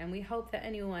Pong, and we hope that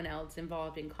anyone else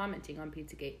involved in commenting on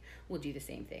Pizzagate will do the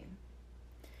same thing."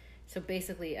 So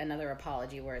basically another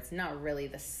apology where it's not really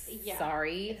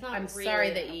sorry. I'm really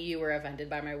sorry that you were offended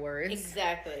by my words.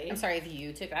 Exactly. I'm sorry if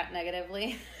you took that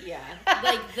negatively. Yeah.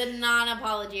 Like the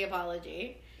non-apology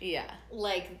apology. Yeah.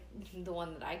 Like the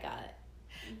one that I got.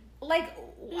 Like,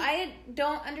 I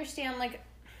don't understand, like,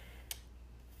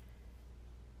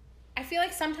 I feel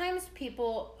like sometimes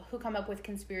people who come up with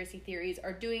conspiracy theories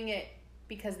are doing it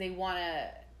because they're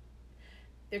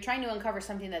trying to uncover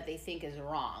something that they think is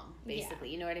wrong, basically.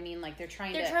 Yeah. You know what I mean? Like, they're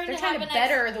trying to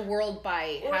better the world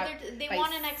by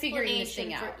want an figuring this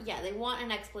thing out. They want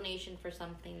an explanation for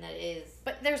something that is...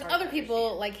 But there's other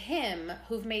people like him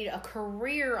who've made a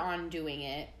career on doing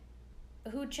it,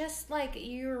 who just, like,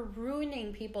 you're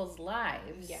ruining people's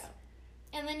lives. Yeah.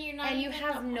 And then you're not and you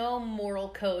have no moral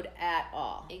code at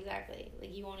all. Exactly.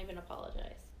 Like, you won't even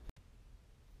apologize.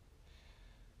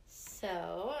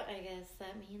 So, I guess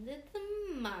that means it's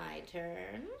my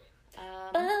turn.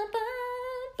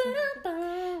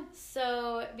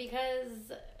 So,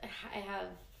 because I have,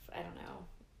 I don't know,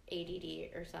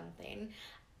 ADD or something,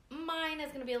 mine is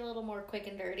going to be a little more quick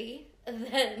and dirty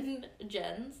than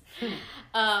Jen's.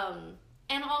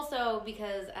 And also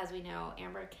because, as we know,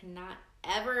 Amber cannot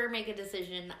ever make a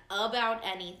decision about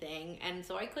anything, and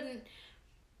so I couldn't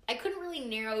really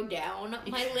narrow down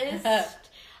my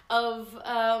list of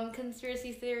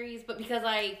conspiracy theories, but because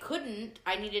I couldn't,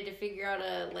 I needed to figure out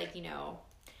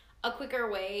a quicker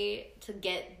way to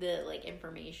get the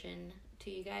information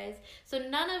to you guys. So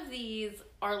none of these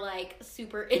are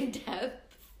super in-depth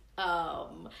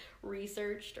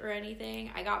researched or anything.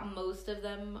 I got most of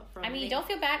them from... don't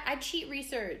feel bad. I cheat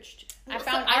researched. I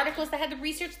found articles that had the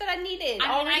research that I needed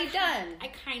already done. I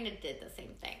kind of did the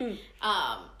same thing.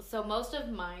 So most of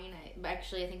mine, I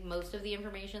think most of the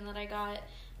information that I got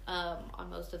on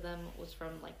most of them was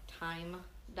from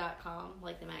time.com,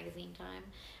 the magazine Time,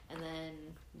 and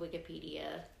then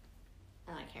Wikipedia,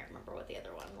 and I can't remember what the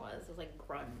other one was. It was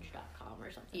grunge.com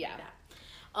or something like that.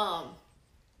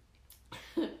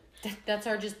 That's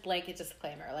our just blanket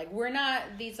disclaimer. We're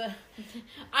not these.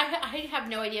 I have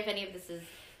no idea if any of this is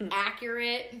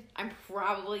accurate. I'm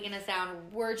probably gonna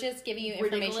sound. We're just giving you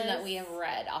ridiculous. Information that we have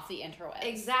read off the interwebs.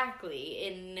 Exactly,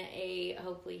 in a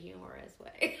hopefully humorous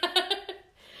way.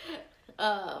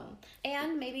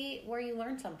 And maybe where you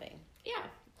learn something. Yeah,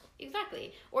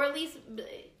 exactly. Or at least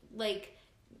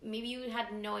maybe you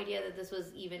had no idea that this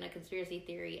was even a conspiracy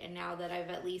theory, and now that I've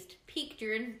at least piqued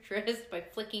your interest by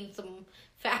flicking some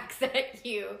facts at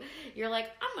you, you're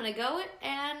like, I'm gonna go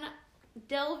and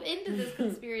delve into this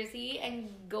conspiracy and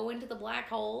go into the black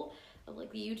hole of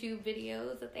the YouTube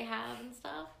videos that they have and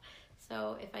stuff.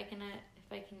 So if I can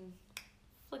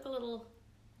flick a little...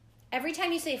 Every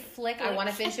time you say flick, I want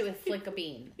to finish it with flick a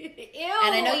bean. Ew!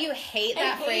 And I know you hate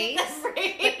that phrase.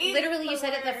 But literally you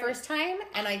said it the first time,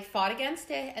 and I fought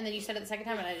against it, and then you said it the second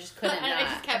time, and I just couldn't not. I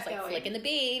just kept going. Flicking the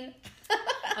bean.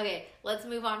 Okay, let's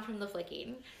move on from the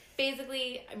flicking.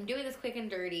 Basically, I'm doing this quick and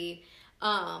dirty.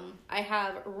 I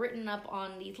have written up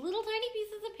on these little tiny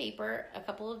pieces of paper a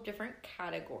couple of different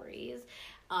categories.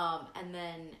 And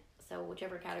then, so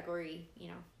whichever category,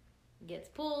 gets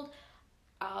pulled,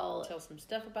 I'll tell some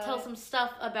stuff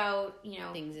about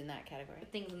things in that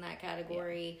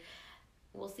category. Yeah.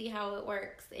 We'll see how it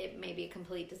works. It may be a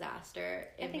complete disaster.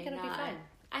 I think it'll be fun.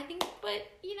 I think, but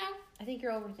I think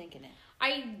you're overthinking it.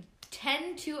 I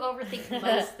tend to overthink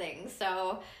most things,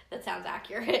 so that sounds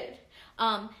accurate.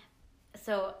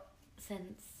 So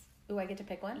since Ooh, I get to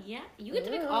pick one? Yeah, you get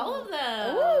to pick all of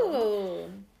them.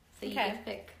 Ooh. So you get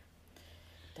to pick.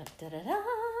 Da-da-da-da.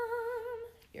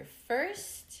 Your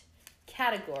first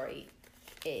category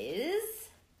is...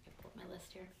 I pull up my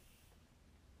list here.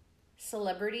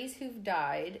 Celebrities who've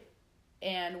died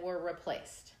and were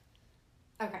replaced.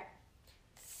 Okay.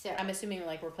 So I'm assuming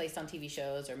like replaced on TV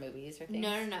shows or movies or things.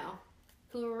 No.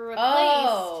 Who were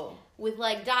replaced with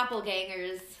like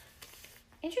doppelgangers.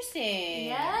 Interesting.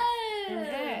 Yes.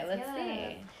 Okay, let's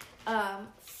see.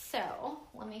 So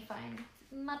let me find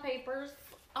my papers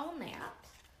on that.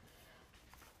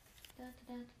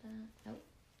 Nope.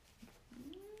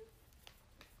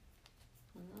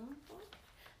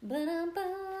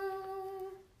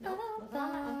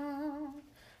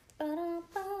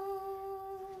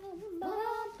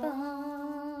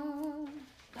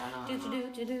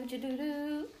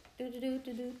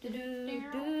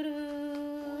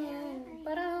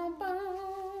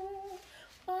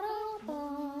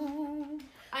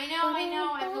 I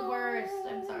know, I'm the worst.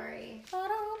 I'm sorry.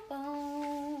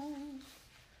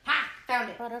 Ha! Found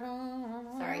it.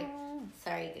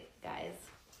 Sorry, guys.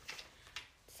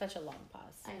 Such a long pause.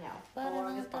 I know. The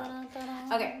longest pause.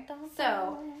 Okay,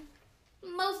 so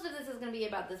most of this is going to be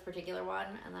about this particular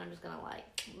one, and then I'm just going to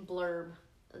like blurb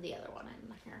the other one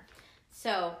in here.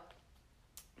 So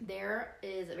there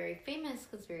is a very famous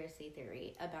conspiracy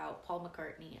theory about Paul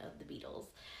McCartney of the Beatles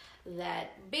that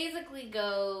basically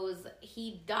goes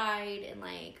he died in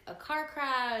like a car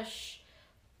crash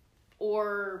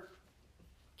or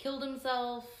killed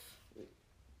himself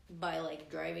by like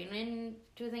driving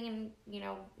into a thing and, you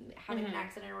know, having an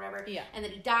accident or whatever. Yeah. And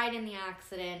that he died in the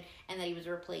accident and that he was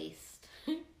replaced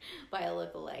by a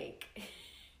lookalike.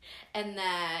 And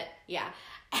that, yeah.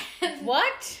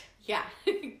 What? Yeah.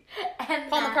 And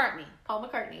Paul McCartney. Paul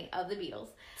McCartney of the Beatles.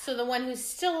 So the one who's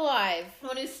still alive. The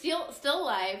one who's still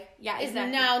alive. Yeah, is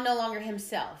exactly. now no longer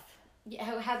himself. Yeah,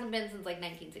 who hasn't been since like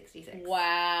 1966.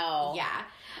 Wow. Yeah.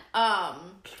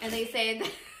 And they say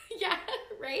that, yeah,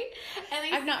 right?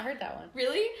 And I've not heard that one.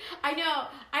 Really? I know.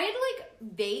 I had like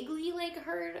vaguely like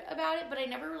heard about it, but I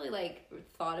never really like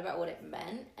thought about what it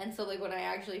meant. And so like when I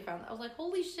actually found it, I was like,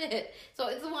 holy shit. So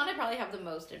it's the one I probably have the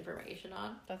most information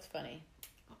on. That's funny.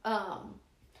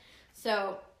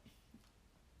 So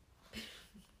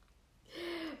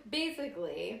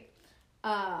basically,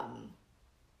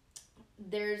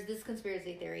 there's this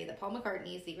conspiracy theory that Paul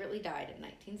McCartney secretly died in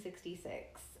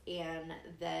 1966 and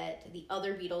that the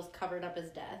other Beatles covered up his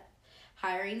death,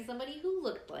 hiring somebody who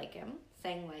looked like him,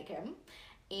 sang like him,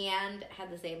 and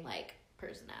had the same, like,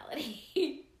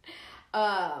 personality.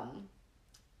 But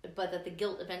that the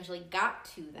guilt eventually got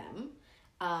to them,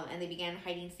 and they began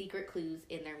hiding secret clues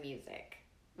in their music.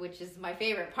 Which is my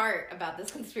favorite part about this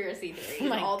conspiracy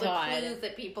theory. Oh all God. the clues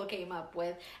that people came up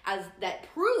with as that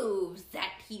proves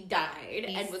that he died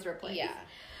and was replaced. Yeah.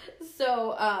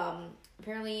 So,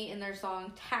 apparently in their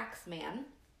song Taxman,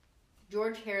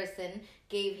 George Harrison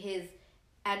gave his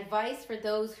advice for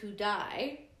those who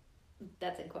die,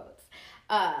 that's in quotes,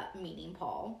 meaning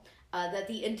Paul, that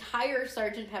the entire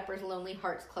Sgt. Pepper's Lonely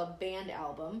Hearts Club Band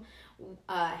album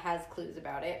has clues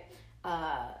about it.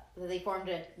 They formed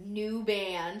a new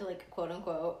band, like quote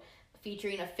unquote,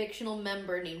 featuring a fictional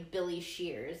member named Billy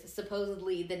Shears,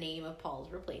 supposedly the name of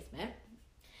Paul's replacement.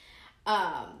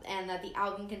 And that the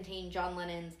album contained John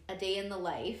Lennon's A Day in the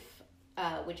Life,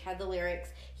 which had the lyrics,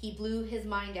 "He blew his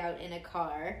mind out in a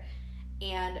car,"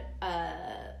 and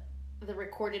the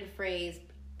recorded phrase,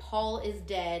 "Paul is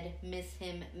dead, miss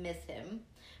him, miss him."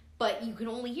 But you can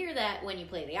only hear that when you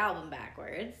play the album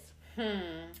backwards.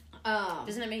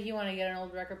 Doesn't it make you want to get an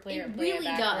old record player and play really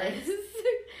it backwards?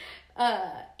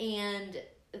 does. And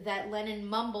that Lennon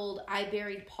mumbled, "I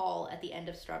buried Paul" at the end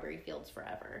of Strawberry Fields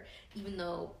Forever, even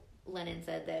though Lennon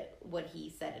said that what he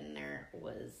said in there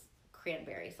was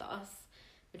cranberry sauce,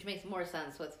 which makes more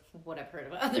sense with what I've heard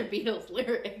of other Beatles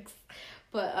lyrics.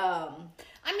 But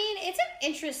I mean, it's an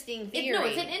interesting theory.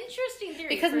 it's an interesting theory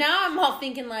because now I'm all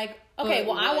thinking like, okay,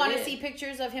 well, I want to is? see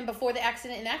pictures of him before the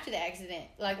accident and after the accident.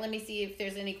 Like, let me see if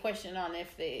there's any question on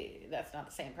if that's not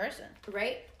the same person,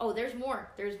 right? Oh, there's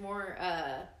more. There's more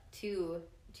to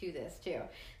this too.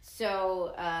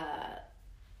 So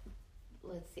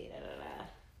let's see.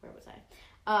 Where was I?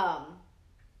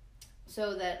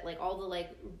 So that like all the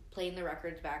like playing the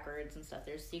records backwards and stuff.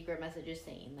 There's secret messages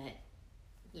saying that,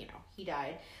 you know, he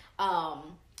died.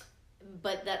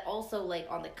 But that also, like,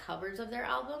 on the covers of their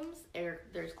albums,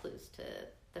 there's clues to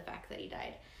the fact that he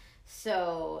died.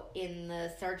 So, on the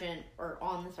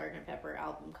Sgt. Pepper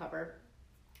album cover,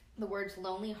 the words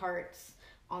 "Lonely Hearts"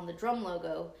 on the drum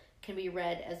logo can be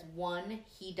read as "1,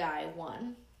 he die,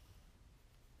 1."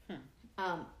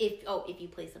 If you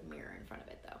place a mirror in front of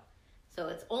it, though. So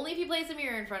it's only if you place a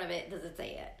mirror in front of it does it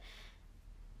say it.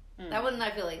 That one, I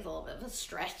feel like, is a little bit of a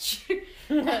stretch.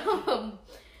 And that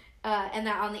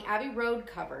on the Abbey Road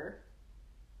cover,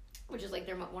 which is like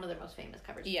one of their most famous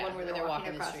covers. Yeah, one where they're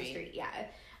walking across the street. Yeah.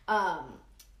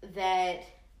 That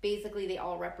basically they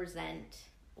all represent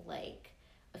like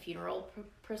a funeral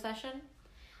procession.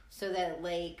 So that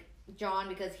like John,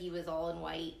 because he was all in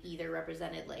white, either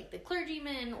represented like the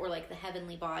clergyman or like the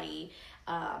heavenly body.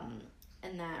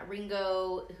 And that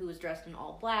Ringo, who was dressed in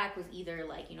all black, was either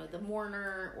like, you know, the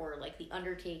mourner or like the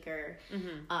undertaker.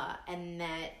 And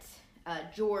that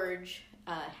George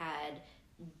had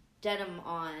denim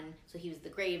on, so he was the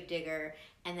grave digger.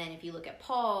 And then if you look at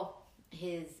Paul,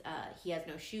 he has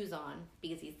no shoes on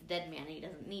because he's the dead man and he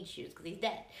doesn't need shoes because he's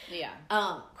dead. Yeah.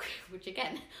 Which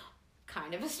again,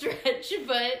 kind of a stretch,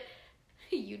 but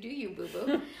you do you, boo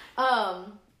boo.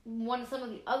 Some of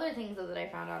the other things that I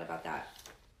found out about that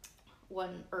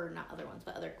one, or not other ones,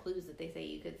 but other clues that they say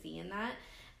you could see in that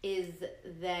is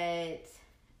that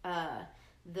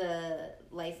the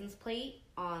license plate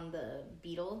on the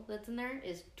Beetle that's in there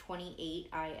is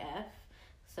 28IF.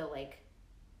 So like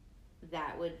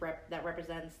that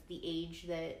represents the age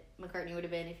that McCartney would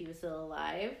have been if he was still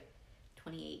alive.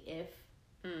 28 if.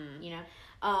 You know,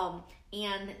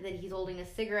 and that he's holding a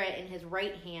cigarette in his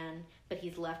right hand, but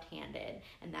he's left-handed,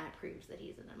 and that proves that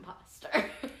he's an imposter.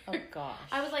 Oh gosh.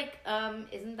 I was like,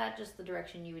 isn't that just the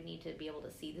direction you would need to be able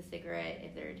to see the cigarette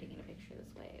if they're taking a picture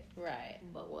this way? Right.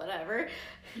 But whatever.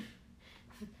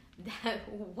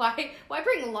 Why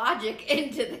bring logic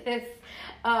into this?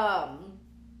 But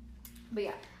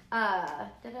yeah.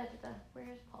 Where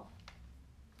is Paul?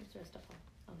 Where's the rest of Paul?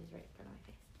 Oh, he's right in front of my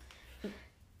face.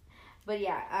 But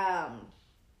yeah,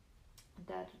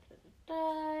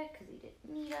 because he didn't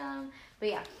need them. But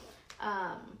yeah,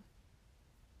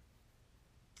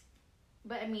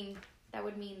 but I mean, that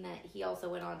would mean that he also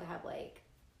went on to have like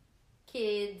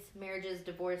kids, marriages,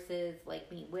 divorces, like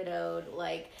being widowed,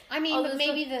 like. I mean, but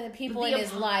maybe the people in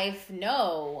his life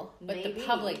know, but maybe the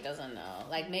public doesn't know.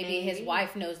 Like maybe his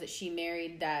wife knows that she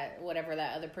married that whatever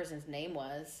that other person's name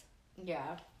was.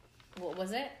 Yeah. What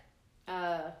was it?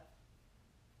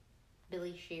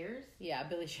 Billy Shears? Yeah,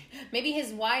 Billy Shears. Maybe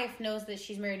his wife knows that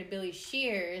she's married to Billy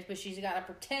Shears, but she's got to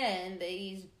pretend that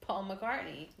he's Paul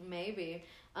McCartney. Maybe.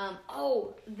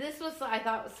 This was, I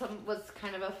thought was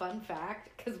kind of a fun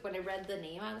fact, because when I read the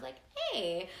name, I was like,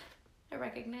 hey, I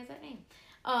recognize that name.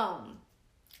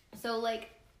 So,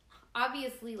 like,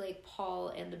 obviously, like, Paul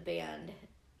and the band,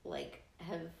 like,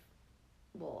 have,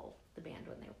 well, the band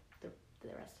when the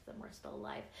rest of them were still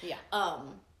alive. Yeah.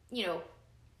 You know,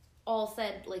 all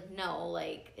said, like, no,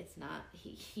 like, it's not,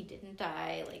 he didn't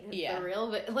die, like, it's the real,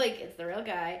 but, like, it's the real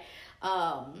guy.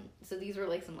 So these were,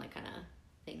 like, some, like, kind of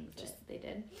things that they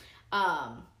did.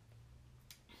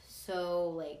 So,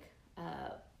 like,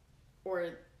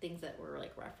 or things that were,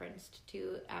 like, referenced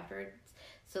to afterwards.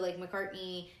 So, like,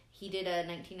 McCartney, he did a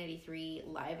 1993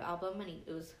 live album, and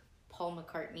it was Paul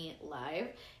McCartney Live,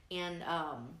 and,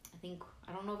 I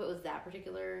don't know if it was that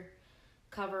particular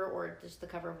cover or just the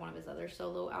cover of one of his other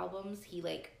solo albums. He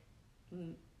like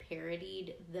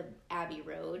parodied the Abbey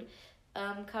Road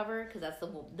cover, because that's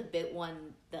the bit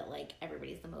one that like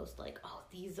everybody's the most like, oh,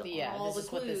 these are all the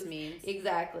clues. What this means.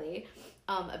 Exactly.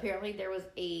 Apparently there was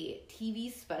a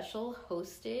TV special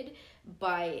hosted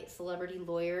by celebrity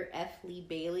lawyer F. Lee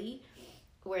Bailey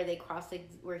where he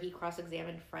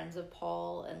cross-examined friends of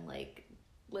Paul and like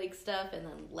stuff, and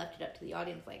then left it up to the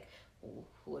audience like,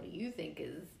 what do you think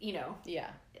is, you know?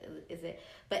 Yeah. Is it?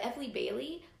 But F. Lee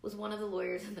Bailey was one of the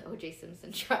lawyers in the O.J.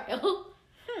 Simpson trial.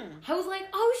 I was like,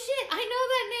 oh shit, I know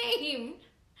that name.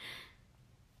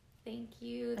 Thank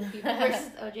you. The People versus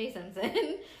O.J.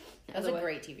 Simpson. That was a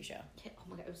great TV show. Oh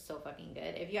my god, it was so fucking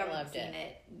good. If you haven't seen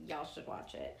it, y'all should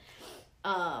watch it.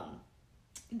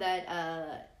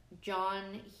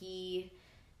 John, he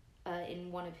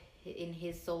in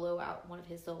his solo one of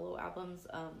his solo albums,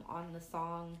 on the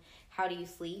song "How Do You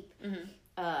Sleep,"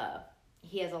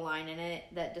 he has a line in it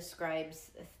that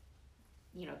describes,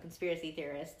 you know, conspiracy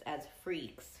theorists as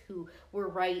freaks who were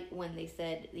right when they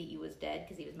said that he was dead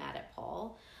because he was mad at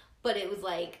Paul, but it was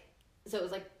like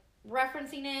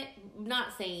referencing it,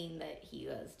 not saying that he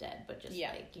was dead, but just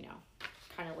like, you know,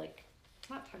 kind of like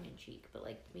not tongue in cheek, but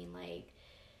like being like,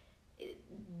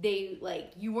 they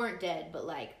like, you weren't dead, but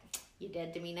like, you're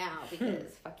dead to me now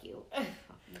because fuck you.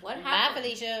 What happened?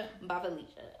 Bye,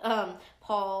 Felicia.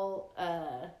 Paul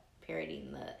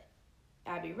parodying the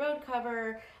Abbey Road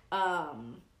cover. What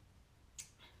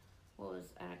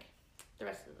was the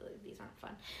rest of these aren't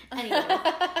fun. Anyway,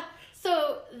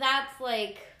 so that's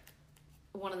like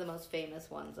one of the most famous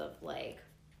ones of, like,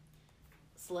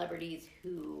 celebrities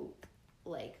who,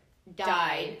 like,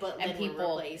 died but and then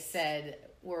people said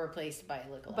were replaced by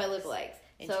lookalikes. By lookalikes.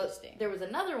 Interesting. So there was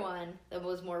another one that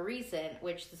was more recent,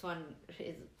 which this one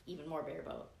is even more bare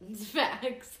bones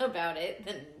facts about it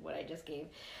than what I just gave.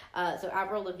 So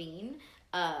Avril Lavigne,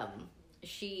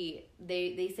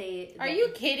 they say. Are you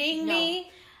kidding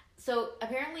me? So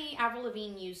apparently Avril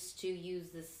Lavigne used to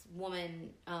use this woman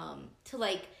to,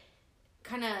 like,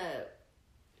 kind of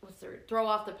throw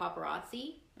off the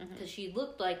paparazzi. Because she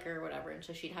looked like her or whatever, and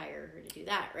so she'd hire her to do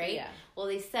that, right? Yeah. Well,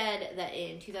 they said that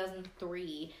in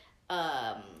 2003,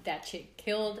 that chick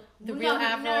killed the real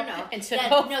Avril. No. And took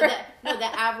over.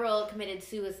 That Avril committed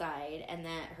suicide, and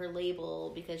that her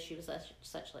label, because she was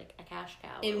such like a cash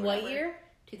cow. In what year?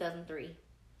 2003.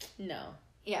 No.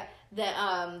 Yeah,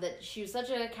 that she was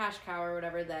such a cash cow or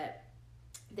whatever that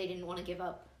they didn't want to give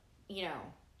up,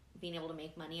 being able to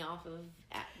make money off of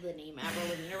the name Avril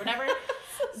Lavigne or whatever.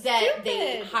 That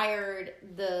they hired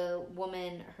the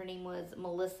woman, her name was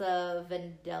Melissa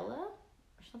Vandella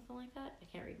or something like that. I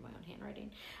can't read my own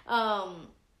handwriting.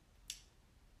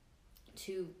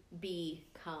 To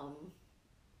become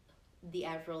the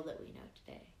Avril that we know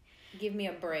today. Give me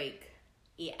a break.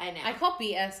 Yeah, I know. I call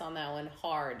BS on that one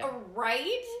hard.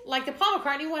 Right? Like the Paul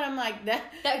McCartney one, I'm like,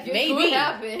 that maybe could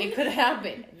happen. It could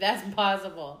happen. That's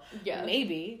possible. Yeah.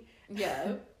 Maybe.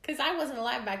 Yeah. Because I wasn't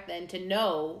alive back then to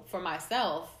know for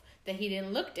myself that he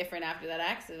didn't look different after that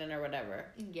accident or whatever.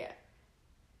 Yeah.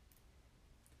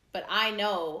 But I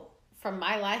know from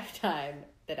my lifetime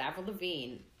that Avril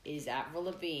Lavigne is Avril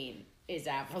Lavigne is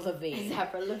Avril Lavigne. Is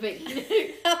Avril Lavigne.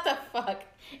 What the fuck?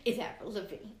 Is Avril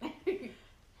Lavigne.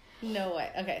 No way.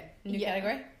 Okay. New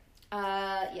category?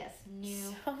 Yes. New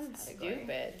so category.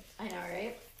 Stupid. I know,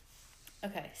 right?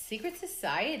 Okay. Secret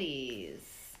societies.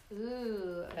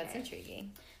 Ooh. Okay. That's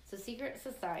intriguing. So secret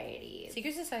societies.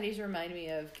 Secret societies remind me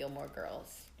of Gilmore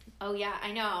Girls. Oh, yeah,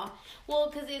 I know. Well,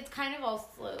 because it's kind of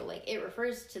also, like, it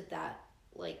refers to that,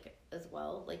 like, as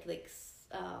well. Like,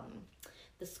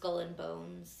 the Skull and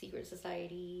Bones Secret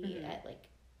Society at, like,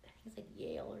 I think it's, like,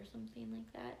 Yale or something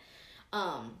like that.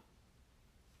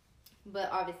 But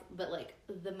obviously, like,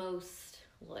 the most,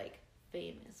 like,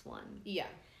 famous one. Yeah.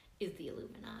 Is the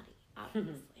Illuminati,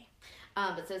 obviously.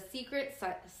 But so secret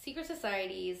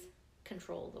societies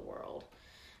control the world.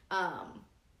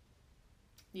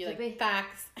 You like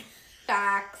facts.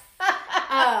 Facts.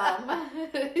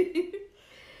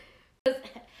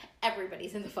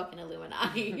 Everybody's in the fucking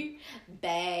Illuminati.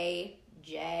 Bay,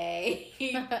 Jay.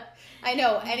 I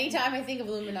know. Anytime I think of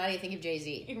Illuminati, I think of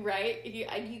Jay-Z. Right? You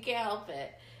can't help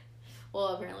it. Well,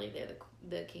 apparently they're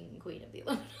the king and queen of the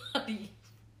Illuminati.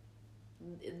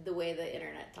 The way the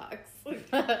internet talks.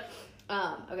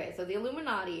 Okay, so the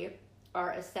Illuminati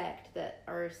are a sect that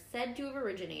are said to have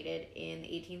originated in the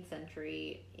 18th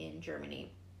century in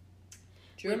Germany.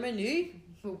 Germany?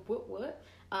 What?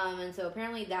 And so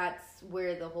apparently that's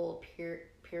where the whole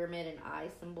pyramid and eye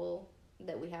symbol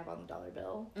that we have on the dollar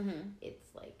bill,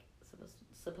 it's like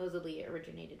supposedly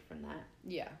originated from that.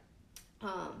 Yeah.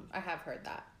 I have heard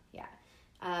that. Yeah.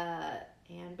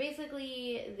 And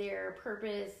basically their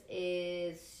purpose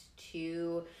is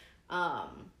to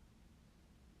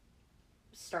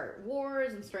start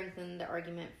wars and strengthen the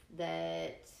argument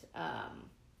that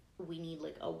we need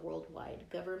like a worldwide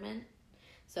government.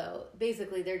 So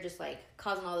basically they're just like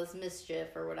causing all this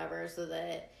mischief or whatever so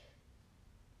that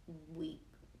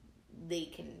they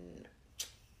can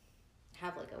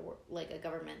have like a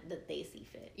government that they see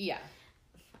fit. Yeah.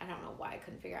 I don't know why I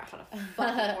couldn't figure out how to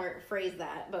fucking phrase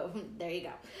that, but there you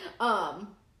go.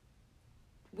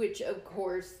 Which of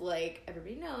course, like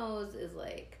everybody knows, is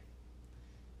like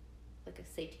a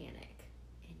satanic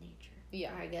in nature.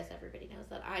 Yeah. Or I guess everybody knows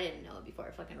that. I didn't know it before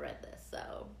I fucking read this,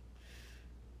 so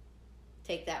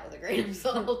take that with a grain of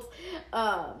salt.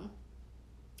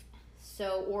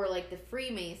 So, or like the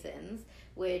Freemasons,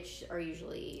 which are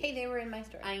usually... Hey, they were in my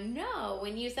story. I know.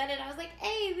 When you said it, I was like,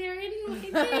 hey, they're in my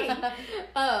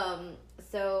thing.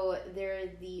 So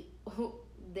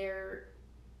they're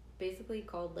basically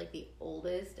called like the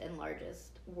oldest and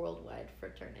largest worldwide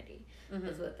fraternity.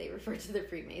 Is what they refer to the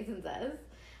Freemasons as.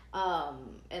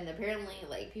 And apparently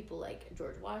like people like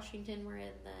George Washington were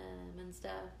in them and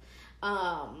stuff.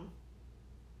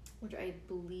 Which I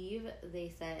believe they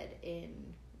said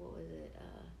in, what was it,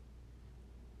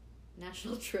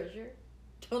 National Treasure?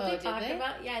 Don't they talk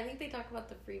about? Yeah, I think they talk about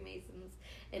the Freemasons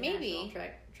in National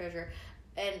Treasure.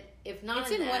 And if not,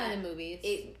 it's in one of the movies.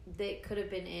 They could have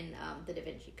been in the Da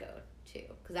Vinci Code too,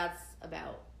 because that's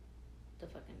about the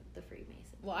Freemasons.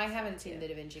 Well, I haven't seen the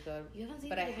Da Vinci Code. You haven't seen,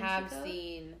 but the Da I Vinci have Code?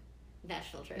 seen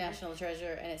National Treasure. National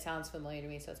Treasure, and it sounds familiar to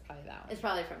me, so it's probably that one. It's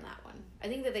probably from that one. I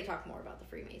think that they talk more about the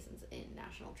Freemasons in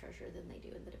National Treasure than they do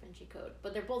in the Da Vinci Code,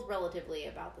 but they're both relatively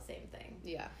about the same thing.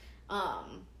 Yeah.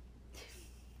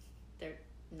 They're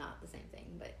not the same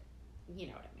thing, but you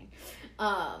know what I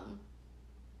mean.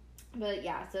 But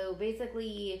yeah, so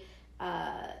basically,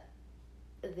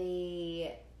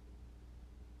 they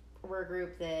were a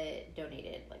group that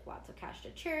donated like lots of cash to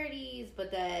charities,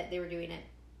 but that they were doing it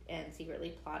and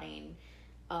secretly plotting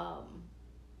to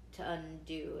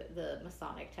undo the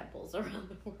Masonic temples around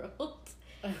the world.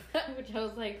 Which I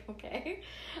was like, okay.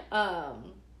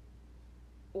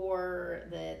 Or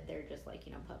that they're just like,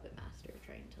 you know, puppet master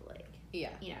trying to like, you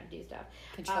know, do stuff.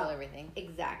 Control everything.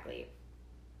 Exactly.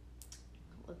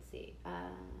 Let's see. I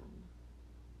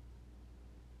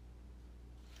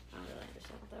don't really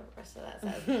understand what the rest of that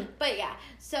says. But yeah,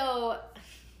 so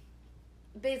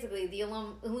basically the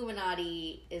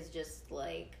Illuminati is just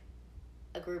like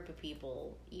a group of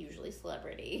people, usually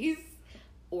celebrities,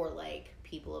 or like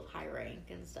people of high rank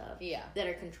and stuff. Yeah. That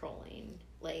are controlling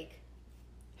like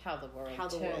how the world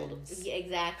yeah,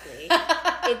 exactly.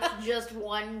 It's just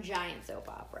one giant soap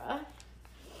opera.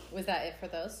 Was that it for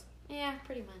those? Yeah,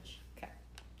 pretty much. Okay.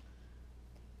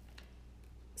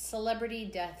 Celebrity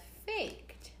death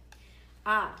faked.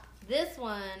 This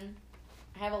one,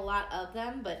 I have a lot of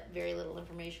them, but very little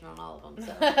information on all of them,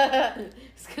 so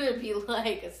it's gonna be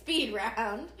like a speed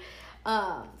round.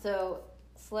 So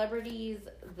celebrities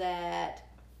that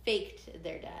faked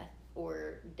their death,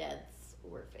 or deaths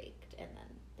were faked, and then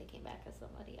they came back as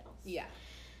somebody else. Yeah.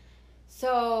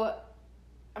 So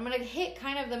I'm gonna hit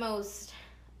kind of the most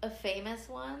famous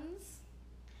ones.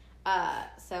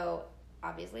 So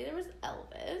obviously there was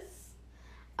Elvis.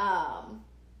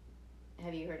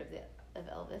 Have you heard of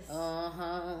Elvis?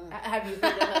 Have you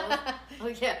heard of Elvis? Oh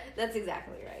yeah, that's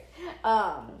exactly right.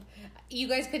 You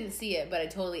guys couldn't see it, but I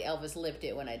totally Elvis lipped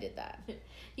it when I did that.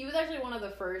 He was actually one of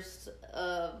the first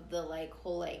of the like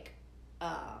whole like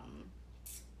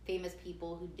famous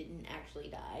people who didn't actually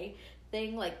die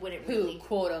thing, like when it really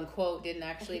quote unquote didn't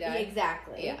actually die.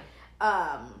 Exactly. Yeah.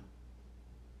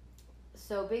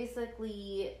 So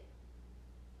basically,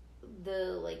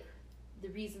 the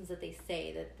reasons that they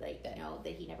say that like you know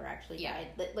that he never actually died,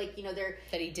 that like you know they're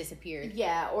that he disappeared.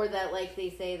 Yeah, or that like they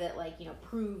say that like you know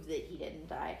prove that he didn't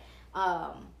die.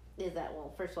 Is that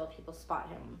well? First of all, people spot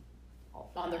him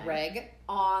on the reg.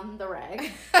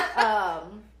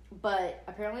 But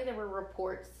apparently there were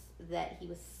reports that he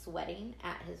was sweating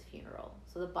at his funeral,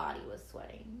 so the body was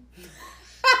sweating.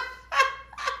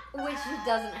 Which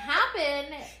doesn't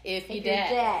happen if you're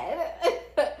dead.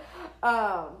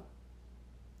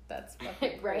 That's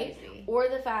fucking right? crazy. Or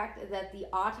the fact that the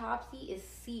autopsy is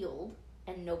sealed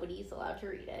and nobody's allowed to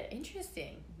read it.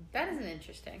 Interesting. That is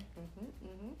interesting.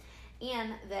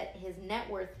 And that his net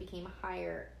worth became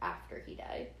higher after he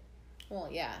died. Well,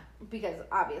 yeah. Because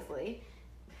obviously,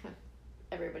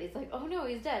 everybody's like, oh no,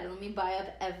 he's dead. Let me buy up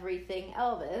everything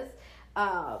Elvis.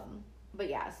 But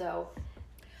yeah, so...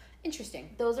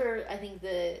 Interesting. Those are, I think,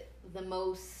 the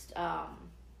most,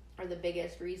 or the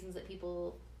biggest reasons that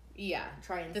people... Yeah.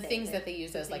 Try and the say things that they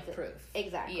use as like proof.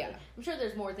 Exactly. Yeah. I'm sure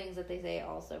there's more things that they say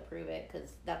also prove it,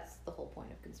 because that's the whole point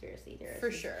of conspiracy theorists.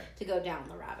 For sure. To go down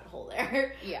the rabbit hole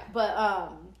there. Yeah. But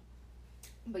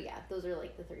yeah, those are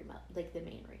like the three like the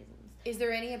main reasons. Is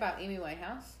there any about Amy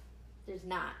Winehouse? There's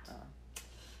not.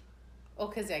 Oh,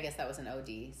 because I guess that was an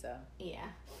OD, so yeah,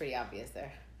 pretty obvious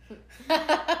there.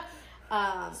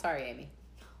 Sorry, Amy.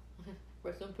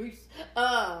 Rest in peace.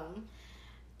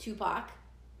 Tupac.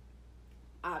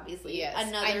 Obviously, yes,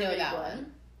 another I know big that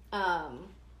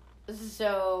one.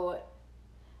 So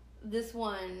this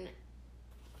one,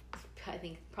 I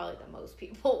think probably the most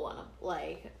people want to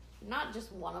like, not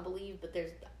just want to believe, but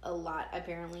there's a lot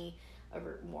apparently of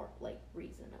more like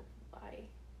reason of why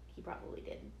he probably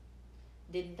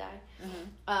didn't die.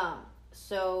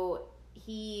 So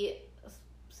he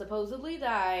supposedly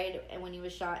died and when he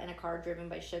was shot in a car driven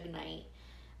by Suge Knight.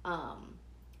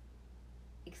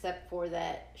 Except for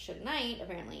that Suge Knight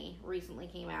apparently recently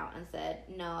came out and said,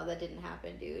 no, that didn't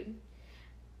happen, dude.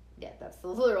 Yeah, that's the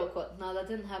literal quote. No, that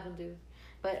didn't happen, dude.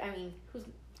 But, I mean, who's...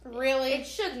 Really? It's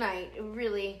Suge Knight,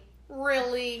 really.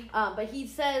 Really? But he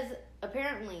says,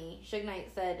 apparently, Suge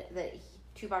Knight said that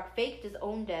Tupac faked his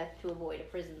own death to avoid a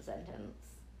prison sentence.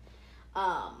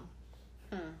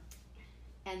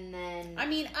 And then... I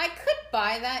mean, I could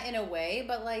buy that in a way,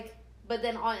 but, like... But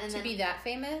then be that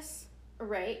famous?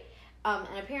 Right. And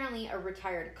apparently a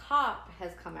retired cop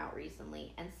has come out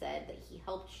recently and said that he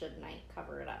helped Suge Knight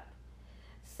cover it up.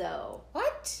 So...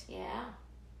 What? Yeah.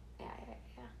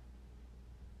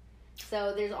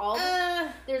 So there's all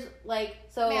there's like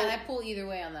man, I pull either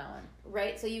way on that one.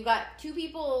 Right? So you got two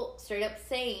people straight up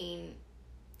saying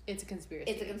it's a conspiracy.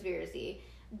 It's a conspiracy.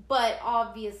 But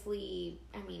obviously,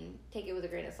 I mean, take it with a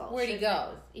grain of salt. Where'd he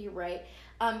go? You're right.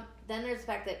 Then there's the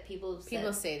fact that people say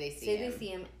they see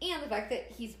him, and the fact that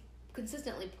he's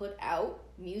consistently put out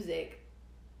music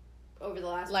over the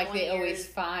last like 20 they years. always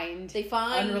find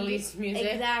unreleased music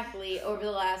exactly over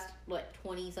the last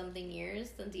 20 something years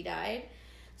since he died.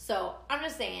 So I'm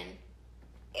just saying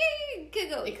it could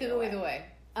go either way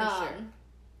for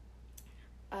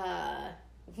sure.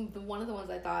 One of the ones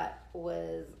I thought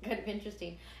was kind of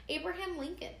interesting, Abraham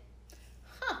Lincoln.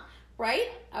 Right?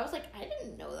 I was like, I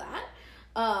didn't know that.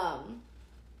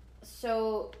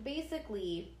 So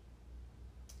basically,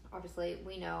 obviously,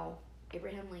 we know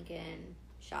Abraham Lincoln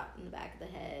shot in the back of the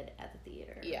head at the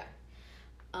theater. Yeah.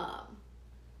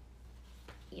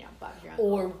 Bob's your uncle.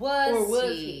 Or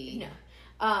was he?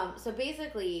 No. So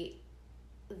basically,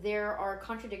 there were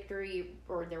contradictory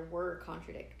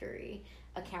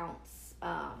accounts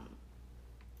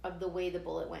of the way the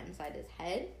bullet went inside his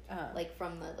head. Like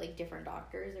from the different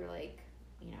doctors are like,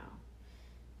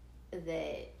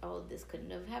 that this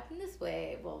couldn't have happened this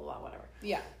way, blah blah blah, whatever.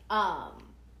 Yeah.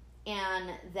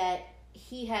 And that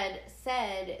he had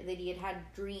said that he had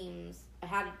dreams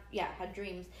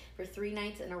for 3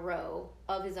 nights in a row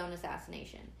of his own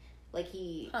assassination.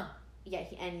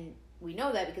 And we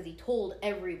know that because he told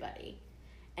everybody.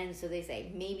 And so they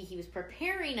say maybe he was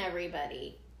preparing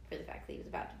everybody for the fact that he was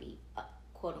about to be,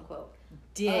 quote unquote,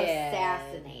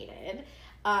 assassinated.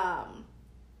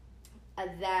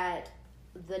 That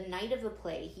the night of the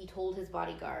play, he told his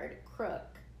bodyguard,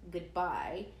 Crook,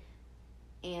 goodbye.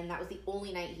 And that was the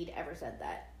only night he'd ever said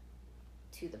that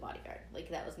to the bodyguard.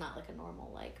 That was not a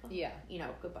normal,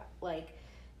 goodbye,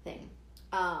 thing.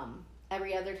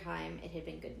 Every other time it had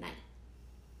been good night.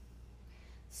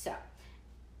 So,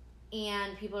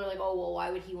 and people are like, oh, well,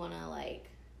 why would he want to,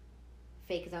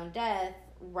 fake his own death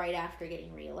right after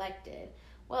getting reelected?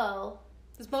 Well,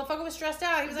 this motherfucker was stressed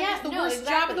out. He was it's the worst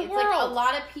job in the world. A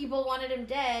lot of people wanted him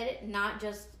dead, not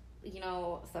just,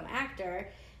 some actor.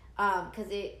 Because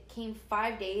it came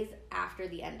 5 days after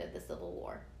the end of the Civil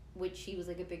War, which he was,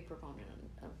 a big proponent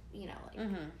of,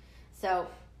 So,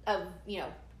 of,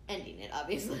 ending it,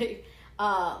 obviously.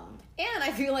 And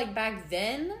I feel like back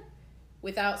then,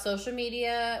 without social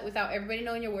media, without everybody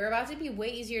knowing your whereabouts, it'd be way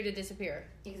easier to disappear.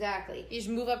 Exactly. You just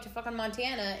move up to fucking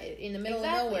Montana in the middle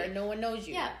of nowhere. No one knows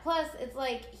you. Yeah, plus, it's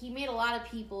he made a lot of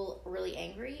people really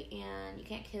angry, and you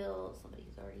can't kill somebody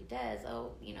who's already dead.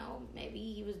 So, maybe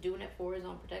he was doing it for his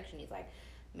own protection. He's like,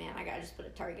 man, I gotta just put a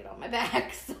target on my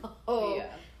back. So,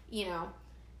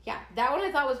 yeah, that one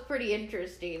I thought was pretty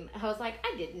interesting. I was like,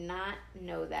 I did not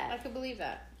know that. I could believe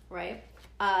that. Right?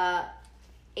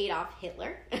 Adolf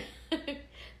Hitler.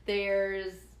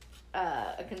 There's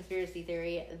a conspiracy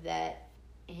theory that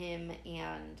him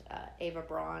and Eva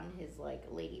Braun, his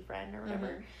lady friend or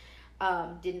whatever,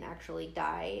 didn't actually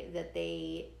die. That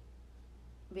they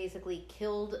basically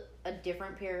killed a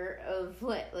different pair of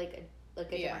a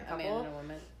different couple, a man and a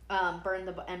woman,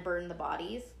 burned the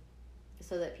bodies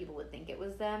so that people would think it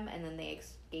was them, and then they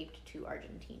escaped to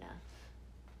Argentina.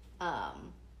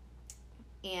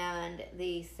 And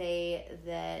they say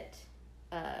that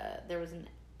there was an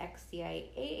ex-CIA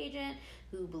agent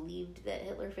who believed that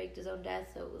Hitler faked his own death,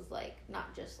 so it was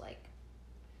not just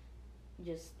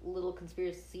little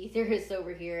conspiracy theorists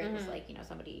over here. It was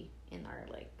somebody in our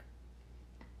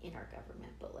in our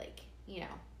government, but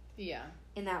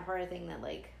in that part of thing that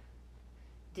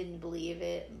didn't believe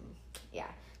it. And,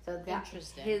 yeah, so that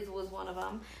his was one of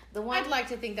them. The one I'd like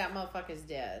to think that motherfucker's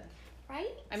dead,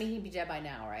 right? I mean, he'd be dead by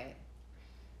now, right?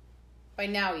 By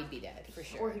now, he'd be dead, for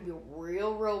sure. Or he'd be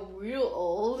real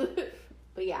old.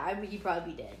 But yeah, I mean, he'd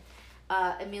probably be dead.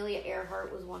 Amelia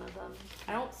Earhart was one of them.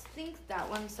 I don't think that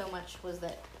one so much was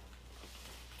that...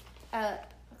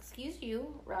 excuse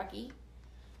you, Rocky.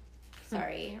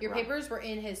 Sorry. Your papers were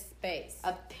in his space.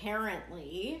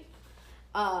 Apparently.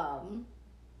 So,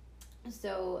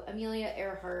 Amelia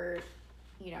Earhart,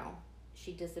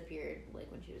 she disappeared,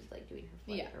 when she was, doing her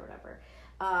flight or whatever.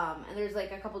 And there's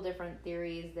a couple different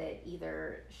theories that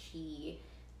either she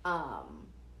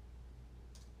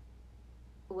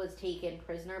was taken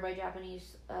prisoner by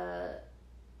Japanese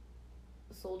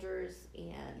soldiers,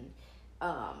 and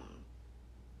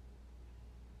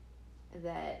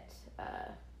that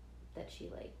she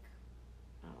I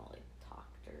don't know,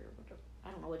 talked or whatever. I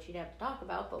don't know what she'd have to talk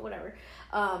about, but whatever.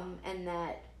 And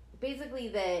that basically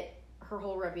that her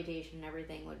whole reputation and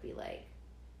everything would be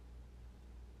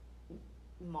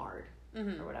marred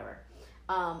or whatever.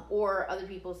 Or other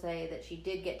people say that she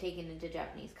did get taken into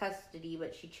Japanese custody,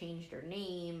 but she changed her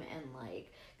name and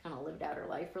like kind of lived out her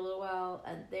life for a little while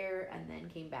and then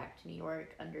came back to New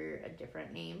York under a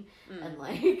different name and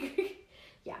like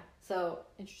yeah. So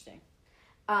interesting.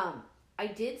 I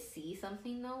did see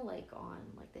something though, like on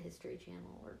like the History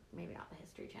Channel, or maybe not the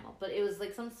History Channel, but it was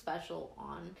like some special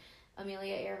on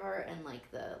Amelia Earhart and like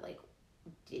the like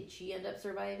did she end up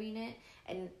surviving it?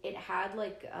 And it had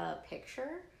like a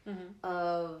picture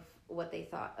of what they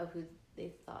thought of who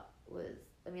they thought was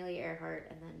Amelia Earhart,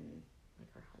 and then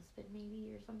like her husband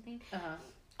maybe or something.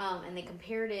 And they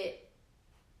compared it.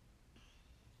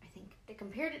 I think they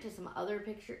compared it to some other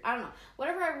picture. I don't know.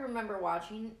 Whatever I remember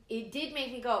watching, it did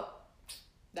make me go,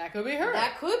 that could be her.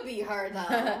 That could be her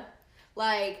though.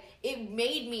 Like it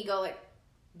made me go like,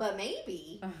 but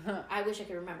maybe. I wish I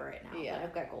could remember it now. Yeah. But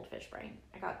I've got goldfish brain.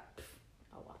 Oh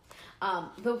well.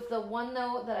 The one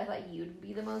though that I thought you'd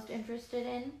be the most interested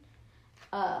in,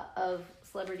 of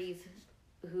celebrities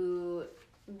who,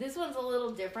 this one's a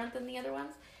little different than the other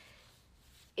ones.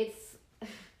 It's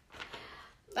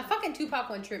the fucking Tupac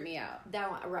one tripped me out. That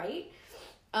one, right?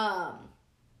 But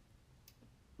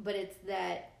it's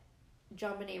that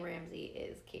JonBenet Ramsey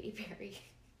is Katy Perry.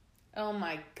 Oh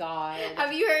my god.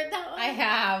 Have you heard that one? I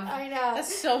have. I know.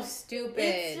 That's so stupid.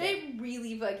 It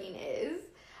really fucking is.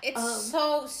 It's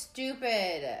so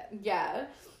stupid. Yeah.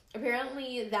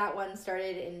 Apparently that one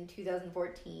started in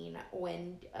 2014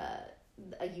 when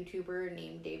a YouTuber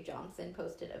named Dave Johnson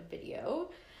posted a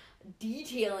video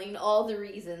detailing all the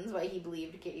reasons why he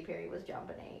believed Katy Perry was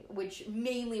JonBenet, which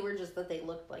mainly were just that they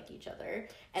looked like each other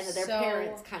and that their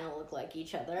parents kind of look like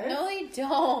each other. No, they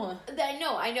don't.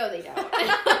 I know they don't.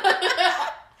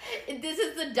 This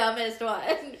is the dumbest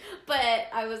one, but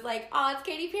I was like, "Oh, it's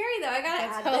Katy Perry, though. I gotta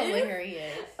add this."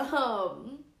 Hilarious.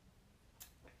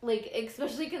 Like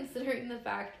especially considering the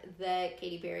fact that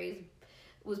Katy Perry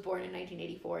was born in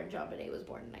 1984 and JonBenet was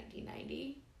born in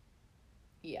 1990.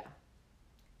 Yeah.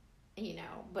 You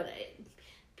know, but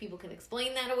people can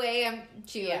explain that away. I'm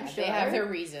sure. They have their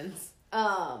reasons.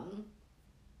 And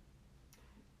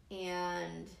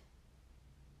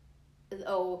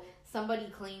somebody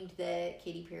claimed that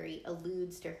Katy Perry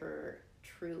alludes to her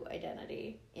true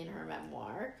identity in her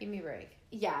memoir. Give me a break.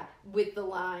 Yeah, with the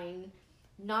line,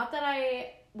 "Not that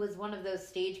I was one of those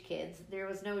stage kids. There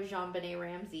was no JonBenet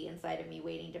Ramsey inside of me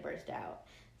waiting to burst out."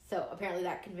 So apparently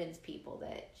that convinced people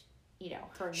that, you know,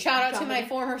 her... Shout out to my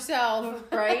former self.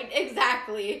 Right?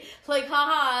 Exactly. Like,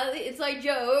 haha, it's my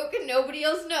joke. Nobody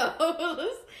else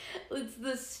knows. It's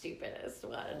the stupidest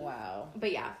one. Wow.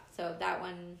 But yeah, so that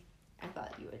one I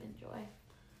thought you would enjoy.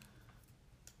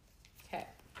 Okay.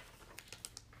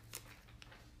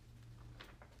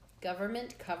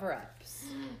 Government cover-ups.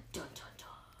 Dun, dun, dun.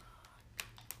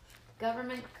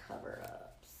 Government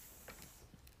cover-ups.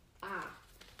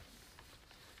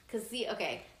 Because, see,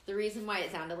 okay, the reason why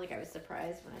it sounded like I was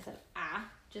surprised when I said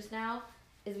just now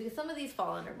is because some of these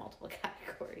fall under multiple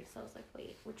categories. So I was like,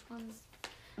 wait, which ones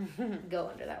go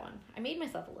under that one? I made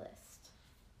myself a list.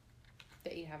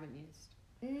 That you haven't used?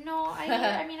 No,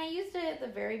 I mean, I used it at the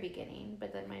very beginning,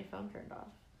 but then my phone turned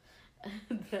off.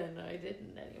 Then I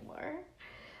didn't anymore.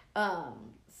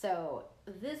 So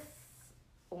this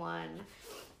one,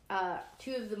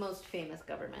 two of the most famous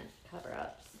government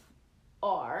cover-ups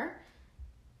are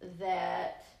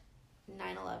that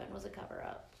 9/11 was a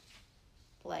cover-up.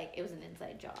 Like, it was an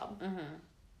inside job.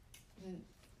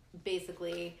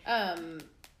 Basically.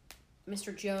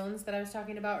 Mr. Jones that I was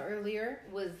talking about earlier.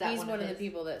 He's one of the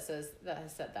people that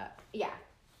has said that. Yeah.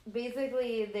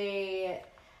 Basically, they...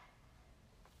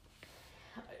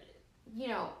 You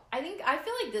know, I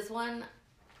feel like this one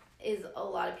is a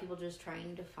lot of people just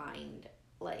trying to find,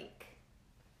 like,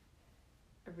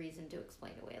 a reason to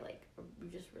explain away, like, a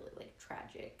just really, like,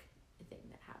 tragic thing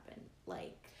that happened.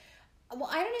 Like... Well,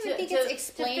 I don't even think it's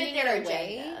explaining it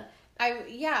away.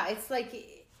 It's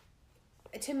like...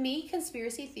 To me,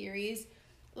 conspiracy theories,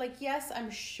 like, yes, I'm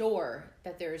sure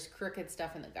that there's crooked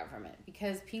stuff in the government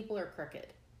because people are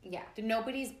crooked. Yeah.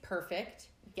 Nobody's perfect.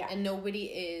 Yeah. And nobody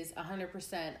is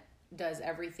 100% does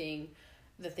everything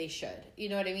that they should. You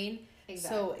know what I mean?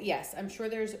 Exactly. So, yes, I'm sure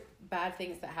there's bad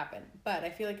things that happen. But I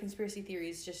feel like conspiracy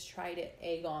theories just try to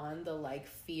egg on the, like,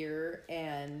 fear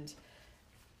and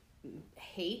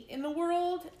hate in the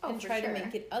world and try to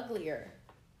make it uglier.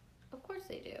 Of course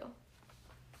they do.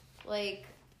 Like,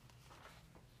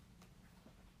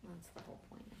 that's the whole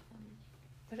point of them.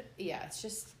 But yeah, it's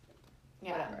just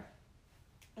whatever.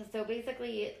 So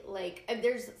basically, like,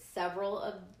 there's several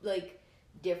of, like,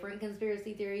 different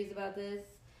conspiracy theories about this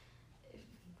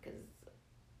because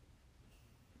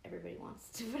everybody wants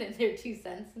to put in their 2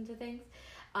 cents into things.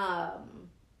 But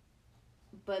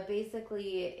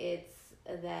basically, it's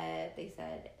that they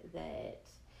said that.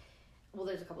 Well,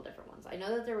 there's a couple different ones. I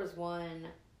know that there was one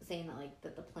saying that like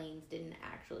that the planes didn't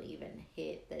actually even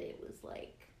hit. That it was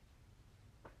like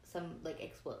some like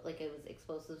like it was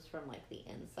explosives from like the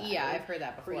inside. Yeah, I've heard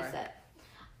that before. Preset.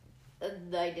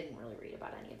 I didn't really read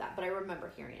about any of that, but I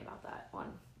remember hearing about that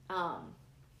one.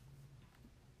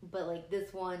 But like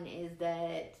this one is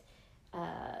that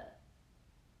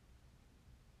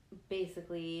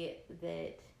basically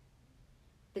that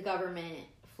the government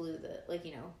flew the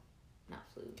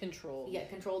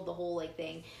controlled the whole like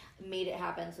thing, made it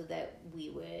happen so that we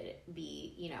would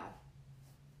be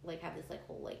like have this like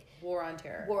whole like war on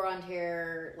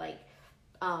terror like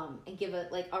and give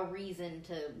it like a reason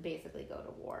to basically go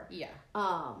to war. Yeah.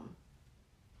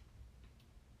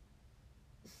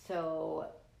 So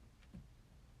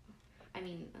I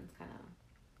mean that's kind of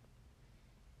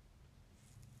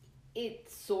it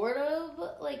sort of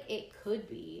like it could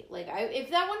be like if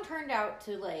that one turned out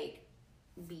to like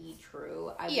be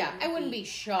true, I wouldn't be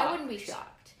shocked. I wouldn't be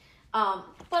shocked.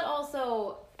 But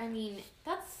also, I mean,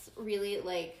 that's really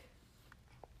like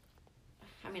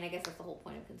I mean, I guess that's the whole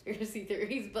point of conspiracy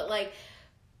theories, but like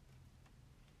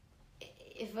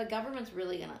if a government's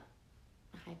really gonna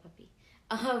hi puppy.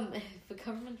 If a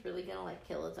government's really gonna like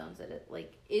kill its own citizens,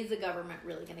 like is a government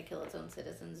really gonna kill its own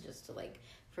citizens just to like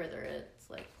further its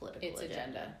like political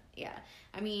agenda? Yeah.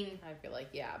 I mean, I feel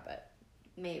like but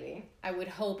maybe. I would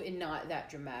hope in not that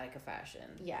dramatic a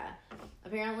fashion. Yeah.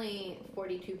 Apparently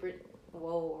 42%.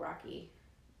 Whoa, Rocky.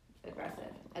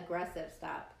 Aggressive,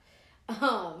 stop.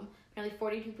 Apparently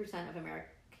 42% of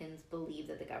Americans believe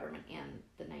that the government and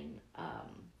the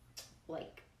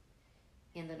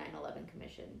 9/11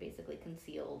 Commission basically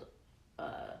concealed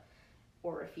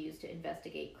or refused to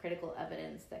investigate critical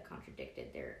evidence that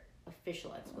contradicted their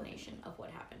official explanation of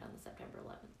what happened on the September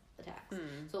 11th attacks.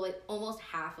 So like almost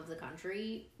half of the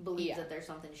country believes that there's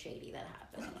something shady that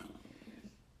happened.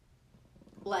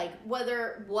 Like what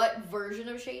version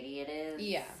of shady it is.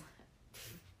 Yeah.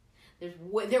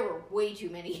 There were way too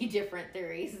many different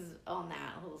theories on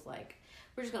that. It was like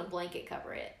we're just gonna blanket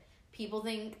cover it. People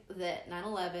think that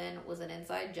 9/11 was an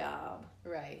inside job.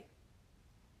 Right.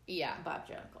 Yeah. Bob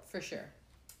Jungels. For sure.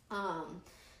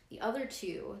 The other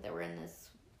two that were in this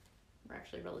were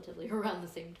actually relatively around the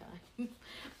same time.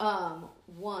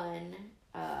 One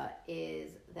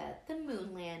is that the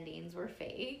moon landings were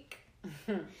fake.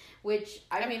 Which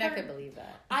I could believe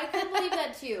that. I could believe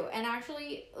that too. And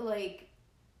actually, like,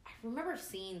 I remember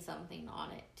seeing something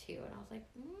on it too. And I was like,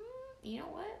 you know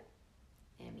what?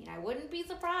 I mean, I wouldn't be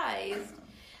surprised.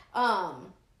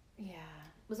 Yeah.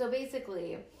 So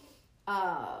basically,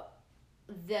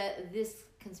 this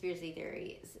conspiracy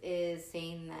theory is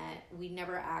saying that we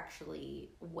never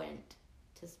actually went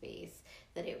to space.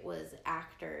 That it was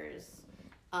actors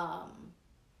on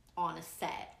a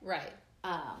set. Right.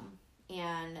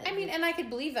 And I mean, and I could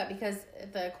believe that because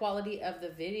the quality of the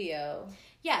video.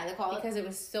 Yeah, the quality. Because it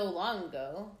was so long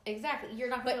ago. Exactly. You're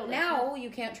not. But now you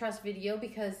can't trust video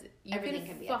because everything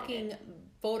can be fucking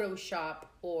edited. Photoshop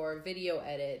or video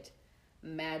edit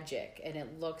magic and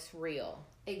it looks real.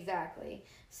 Exactly.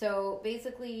 So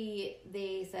basically,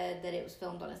 they said that it was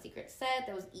filmed on a secret set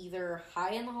that was either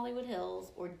high in the Hollywood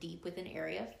Hills or deep within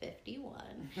Area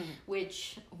 51,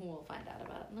 which we'll find out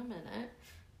about in a minute.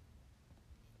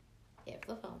 If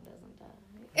the phone doesn't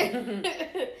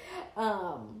die.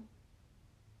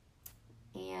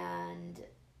 And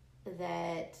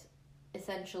that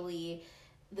essentially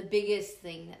the biggest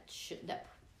thing that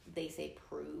they say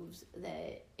proves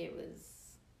that it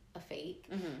was a fake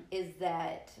is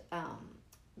that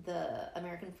the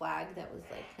American flag that was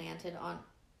like planted on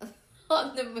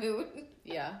the moon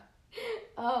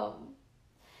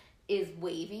is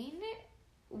waving,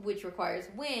 which requires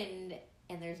wind,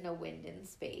 and there's no wind in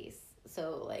space.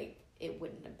 So, like, it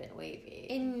wouldn't have been wavy.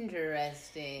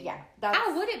 Interesting. Yeah.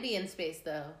 How would it be in space,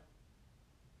 though?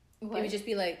 What? It would just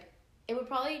be like... It would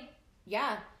probably...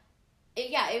 Yeah.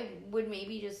 It would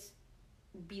maybe just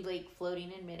be, like,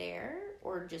 floating in midair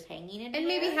or just hanging in midair. And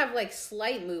maybe have, like,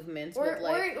 slight movements with,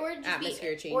 like, or just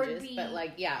atmosphere changes. But,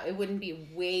 like, yeah, it wouldn't be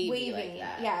waving like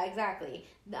that. Yeah, exactly.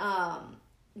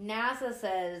 NASA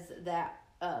says that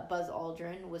Buzz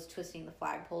Aldrin was twisting the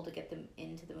flagpole to get them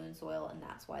into the moon soil, and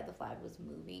that's why the flag was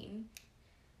moving.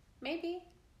 Maybe.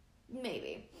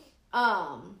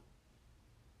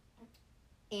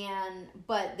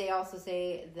 But they also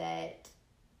say that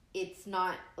it's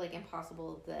not like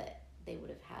impossible that they would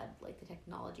have had like the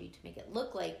technology to make it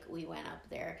look like we went up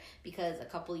there, because a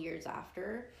couple years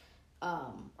after,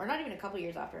 or not even a couple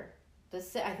years after,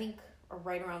 I think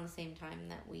right around the same time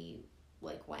that we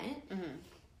like went,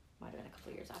 might have been a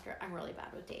couple years after. I'm really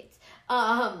bad with dates.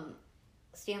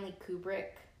 Stanley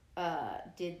Kubrick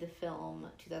did the film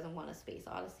 2001: A Space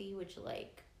Odyssey, which,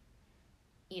 like,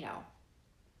 you know,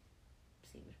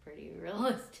 seems pretty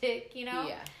realistic, you know?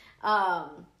 Yeah.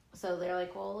 So they're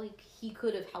like, well, like, he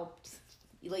could have helped.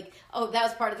 Like, oh, that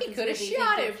was part of the conspiracy. He could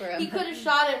have shot it for him. He could have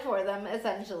shot it for them,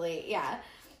 essentially. Yeah.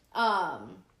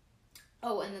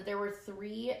 Oh, and that there were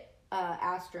 3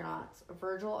 astronauts: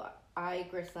 Virgil I.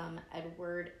 Grissom,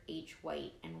 Edward H.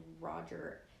 White, and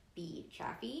Roger B.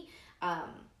 Chaffee.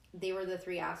 They were the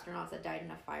 3 astronauts that died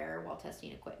in a fire while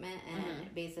testing equipment,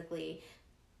 and basically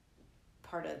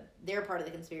part of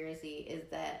the conspiracy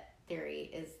theory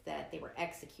is that they were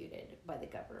executed by the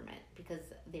government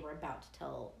because they were about to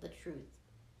tell the truth.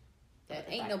 That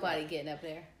ain't nobody getting up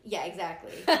there. Yeah,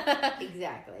 exactly.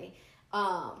 Exactly.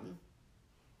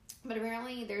 But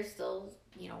apparently there's still,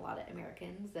 you know, a lot of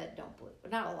Americans that don't believe,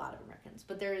 not a lot of Americans,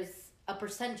 but there's a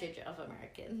percentage of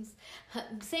Americans.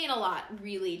 Saying a lot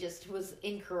really just was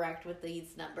incorrect with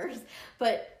these numbers,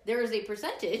 but there is a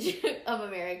percentage of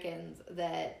Americans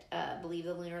that believe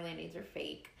the lunar landings are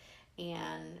fake,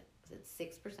 and it's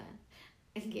 6%,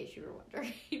 in case you were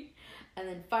wondering. And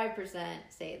then 5%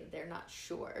 say that they're not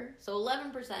sure. So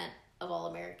 11% of all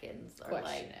Americans are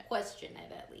question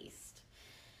it at least.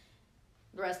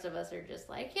 The rest of us are just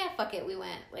like, yeah, fuck it, we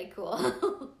went. Like,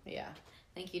 cool. Yeah.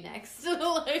 Thank you, next.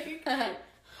 Like,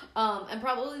 and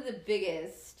probably the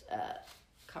biggest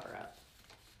cover-up.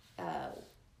 I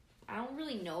don't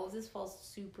really know if this falls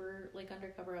super, like, under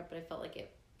cover-up, but I felt like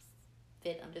it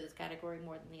fit under this category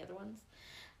more than the other ones.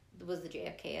 It was the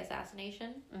JFK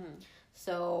assassination.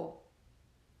 So,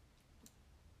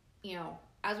 you know,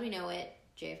 as we know it,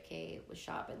 JFK was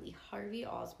shot by Lee Harvey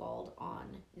Oswald on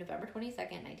November 22nd,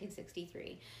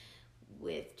 1963,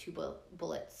 with 2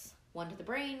 bullets, one to the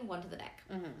brain, one to the neck,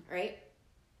 right?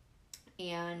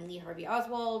 And Lee Harvey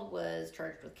Oswald was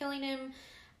charged with killing him,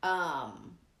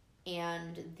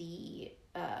 and the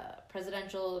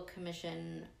presidential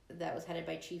commission that was headed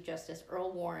by Chief Justice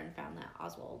Earl Warren found that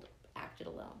Oswald acted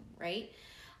alone, right?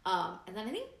 And then I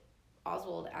think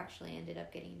Oswald actually ended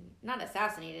up getting, not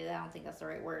assassinated, I don't think that's the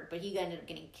right word, but he ended up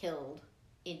getting killed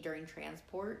during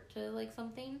transport to, like,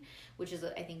 something, which is,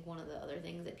 I think, one of the other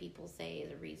things that people say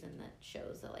is a reason that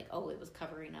shows that, like, oh, it was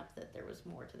covering up that there was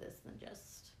more to this than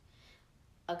just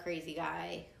a crazy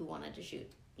guy who wanted to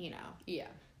shoot, you know,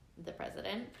 the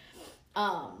president.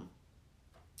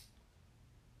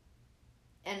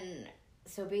 And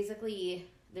so basically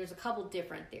there's a couple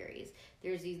different theories.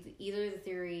 There's either the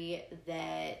theory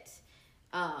that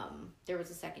there was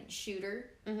a second shooter,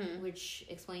 which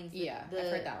explains I've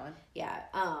heard that one. Yeah.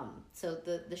 So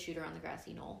the shooter on the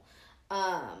grassy knoll.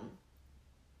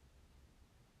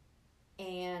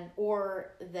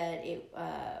 Or that it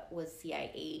was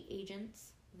CIA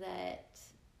agents that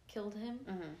killed him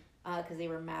because they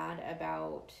were mad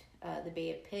about the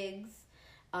Bay of Pigs,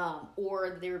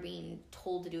 or they were being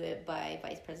told to do it by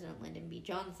Vice President Lyndon B.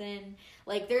 Johnson.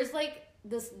 Like, there's like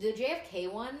the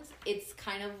JFK ones. It's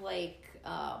kind of like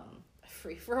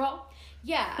free for all.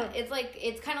 Yeah,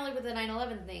 it's kind of like with the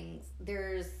 9/11 things.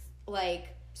 There's like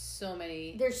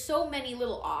there's so many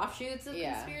little offshoots of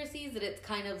conspiracies that it's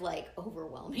kind of like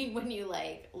overwhelming when you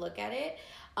like look at it.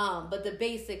 But the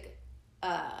basic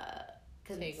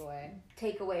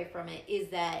takeaway from it is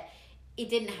that it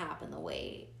didn't happen the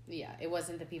way. Yeah, it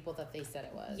wasn't the people that they said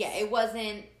it was. Yeah, it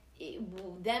wasn't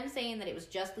them saying that it was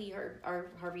just Lee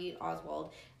Harvey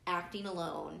Oswald acting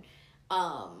alone.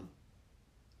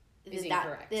 Is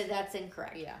incorrect. That's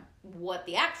incorrect. Yeah. What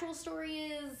the actual story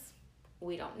is,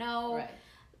 we don't know. Right.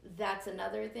 That's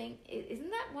another thing.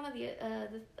 Isn't that one of the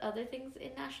other things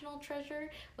in National Treasure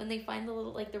when they find the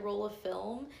little, like, the roll of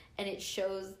film and it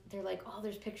shows, they're like, oh,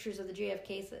 there's pictures of the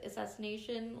JFK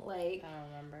assassination. Like, I don't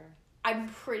remember. I'm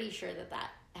pretty sure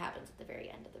that happens at the very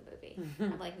end of the movie.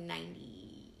 I'm like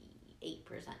 98%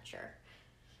 sure.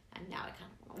 And now I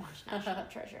kind of want to watch National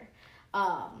Treasure.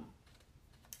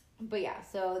 But yeah,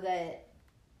 so that,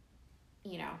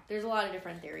 you know, there's a lot of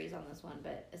different theories on this one,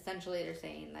 but essentially they're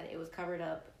saying that it was covered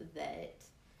up, that,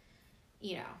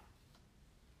 you know,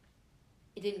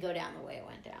 it didn't go down the way it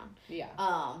went down. Yeah.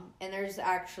 And there's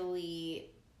actually,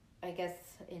 I guess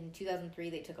in 2003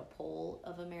 they took a poll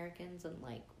of Americans and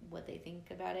like what they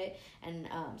think about it, and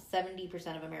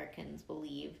 70% of Americans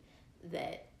believe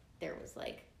that there was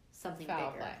like something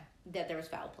foul bigger. Play. That there was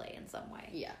foul play in some way.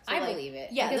 Yeah, so, I like, believe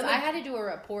it. Yeah, because I had to do a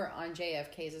report on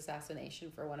JFK's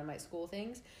assassination for one of my school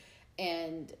things.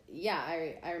 And yeah,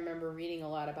 I remember reading a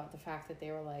lot about the fact that they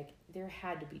were like, there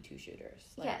had to be 2 shooters.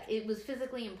 Like, yeah, it was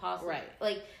physically impossible. Right.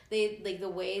 Like, they, like,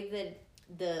 the way that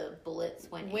the bullets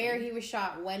went where in. he was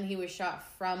shot, when he was shot,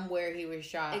 from where he was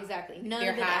shot. Exactly.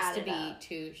 There has to be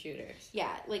 2 shooters.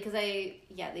 Yeah, like, because they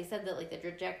said that, like, the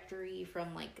trajectory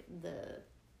from, like, the,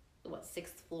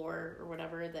 6th floor or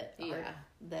whatever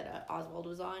that Oswald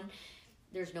was on,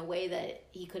 there's no way that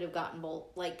he could have gotten both,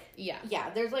 like...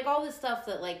 Yeah, there's, like, all this stuff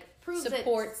that, like, proves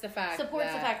supports the fact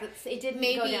that it didn't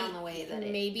go down the way that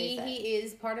maybe he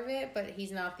is part of it, but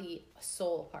he's not the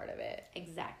sole part of it.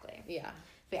 Exactly. Yeah.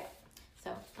 But yeah. So,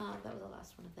 that was the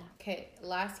last one of that. Okay,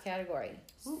 last category.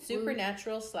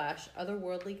 Supernatural /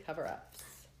 otherworldly cover-ups.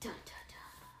 Dun, dun, dun.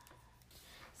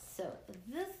 So,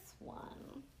 this one...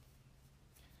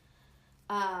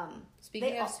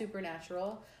 Speaking of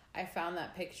supernatural, I found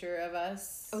that picture of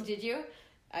us. Oh, did you?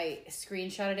 I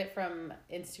screenshotted it from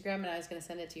Instagram, and I was going to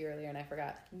send it to you earlier, and I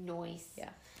forgot. Nice. Yeah.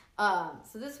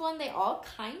 So this one, they all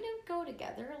kind of go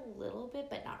together a little bit,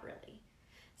 but not really.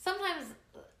 Sometimes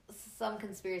some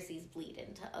conspiracies bleed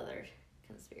into other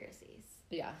conspiracies.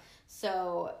 Yeah.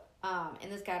 So, in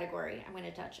this category, I'm going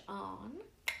to touch on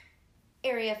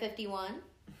Area 51,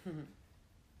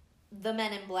 the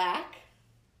Men in Black.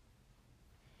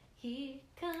 Here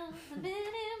come the Men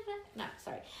in Black. No,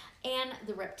 sorry. And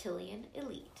the Reptilian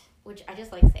Elite, which I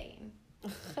just like saying.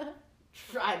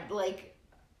 I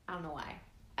don't know why.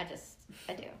 I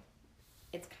do.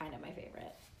 It's kind of my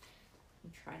favorite.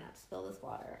 I'm trying not to spill this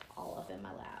water all up in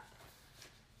my lap.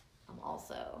 I'm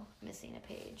also missing a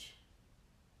page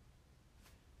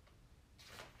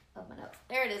of my notes.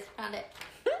 There it is. Found it.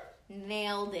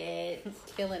 Nailed it.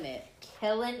 Killing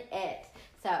it.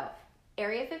 So,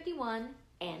 Area 51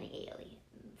 and aliens.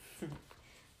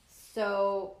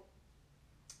 So,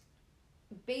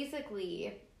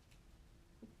 basically,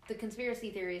 the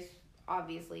conspiracy theories,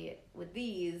 obviously, with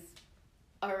these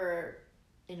are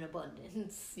in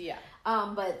abundance. Yeah.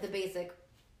 But the basic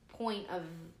point of,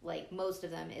 like, most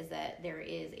of them is that there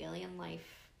is alien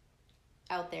life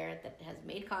out there that has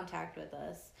made contact with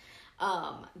us,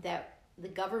 that the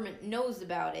government knows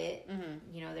about it.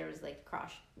 Mm-hmm. You know, there was, like, the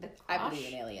crash. I believe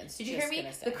in aliens. Did you hear me?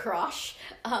 The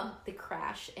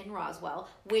crash in Roswell,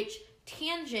 which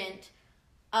tangent,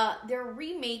 they're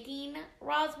remaking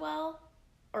Roswell,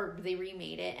 or they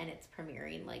remade it, and it's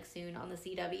premiering, like, soon on the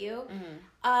CW.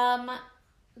 Mm-hmm.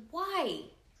 Why?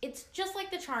 It's just like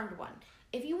the Charmed one.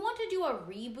 If you want to do a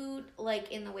reboot,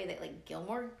 like, in the way that, like,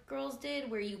 Gilmore Girls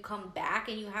did, where you come back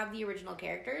and you have the original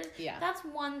characters, that's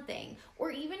one thing.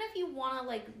 Or even if you want to,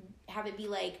 like, have it be,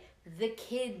 like, the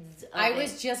kids of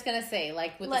was just going to say,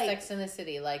 like, with the Sex and the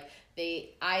City, like,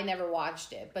 I never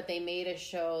watched it, but they made a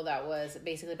show that was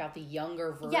basically about the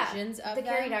younger versions of the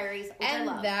Carrie Diaries, which and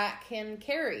I love. That can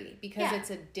carry, because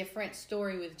it's a different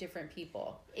story with different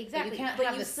people. Exactly. But you can't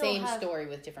have the same story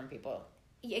with different people.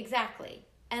 Exactly.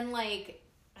 And, like,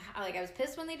 I was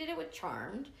pissed when they did it with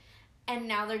Charmed, and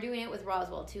now they're doing it with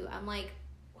Roswell, too. I'm like,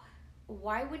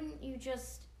 why wouldn't you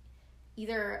just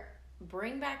either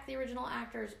bring back the original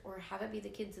actors or have it be the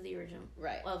kids of the original,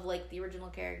 of, like, the original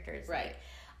characters? Right. Like,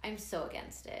 I'm so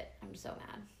against it. I'm so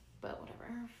mad. But whatever.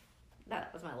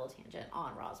 That was my little tangent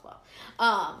on Roswell.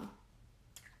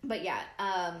 But yeah,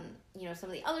 you know, some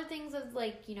of the other things of,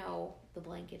 like, you know, the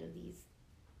blanket of these,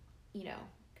 you know,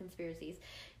 conspiracies,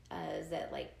 is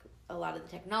that, like, a lot of the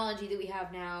technology that we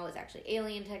have now is actually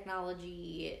alien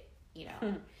technology, you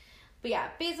know. But yeah,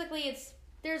 basically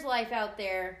there's life out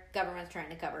there, government's trying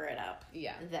to cover it up.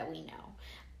 Yeah. That we know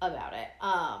about it.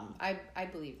 I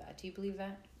believe that. Do you believe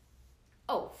that?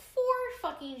 Oh, for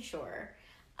fucking sure.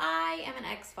 I am an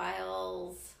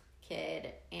X-Files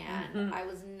kid, and I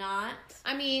was not...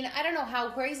 I mean, I don't know how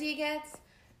crazy it gets,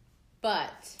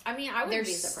 but... I mean, I wouldn't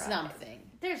be surprised. There's something.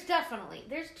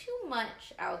 There's too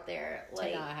much out there.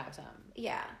 Like, to not have some.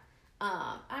 Yeah.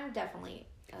 I'm definitely...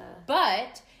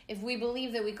 But, if we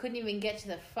believe that we couldn't even get to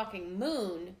the fucking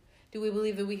moon, do we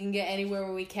believe that we can get anywhere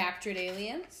where we captured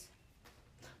aliens?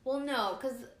 Well, no,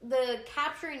 because the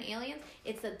capturing aliens,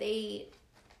 it's that they,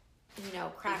 you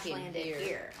know, crash landed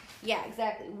here. Yeah,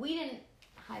 exactly. We didn't...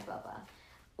 Hi, Bubba.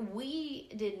 We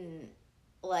didn't,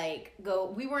 like,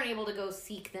 we weren't able to go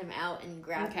seek them out and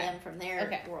grab them from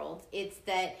their world. It's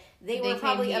that they were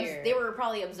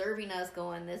probably observing us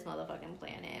going, this motherfucking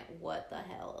planet, what the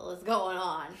hell is going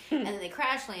on? And then they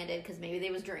crash landed because maybe they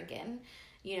was drinking,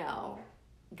 you know,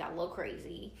 got a little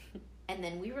crazy. And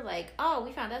then we were like, oh,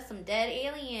 we found us some dead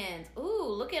aliens. Ooh,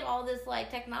 look at all this, like,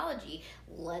 technology.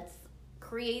 Let's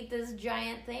create this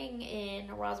giant thing in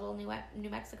Roswell, New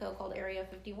Mexico called Area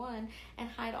 51 and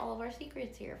hide all of our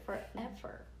secrets here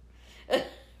forever.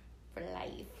 For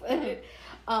life.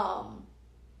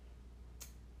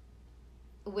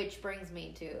 Which brings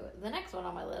me to the next one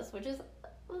on my list, which is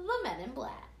the Men in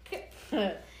Black.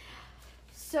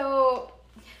 So,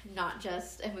 not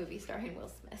just a movie starring Will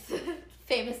Smith.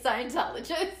 Famous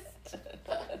Scientologist.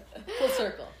 Full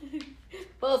circle.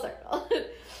 Full circle.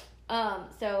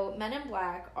 So, Men in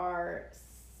Black are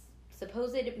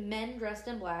supposed men dressed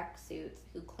in black suits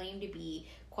who claim to be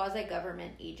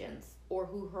quasi-government agents or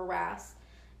who harass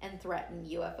and threaten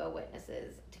UFO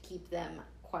witnesses to keep them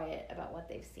quiet about what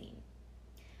they've seen.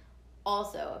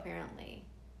 Also, apparently,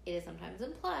 it is sometimes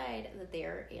implied that they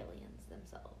are aliens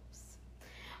themselves.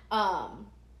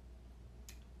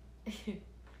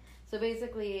 So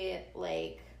basically,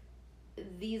 like,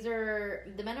 these are,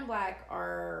 the Men in Black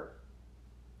are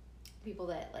people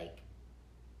that, like,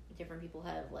 different people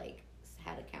have, like,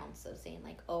 had accounts of saying,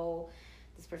 like, oh,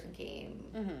 this person came,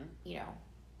 you know,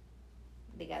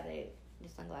 they got their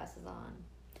sunglasses on.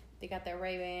 They got their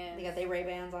Ray-Bans. They got their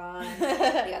Ray-Bans on.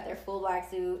 They got their full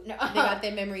black suit. No. They got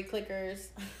their memory clickers.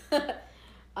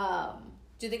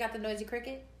 Do they got the noisy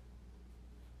cricket?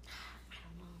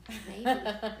 I don't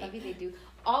know. Maybe they do.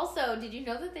 Also, did you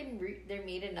know that they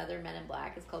made another Men in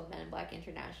Black? It's called Men in Black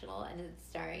International, and it's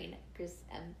starring Chris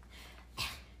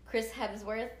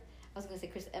Hemsworth. I was going to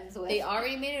say Chris Hemsworth. They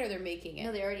already made it, or they're making it?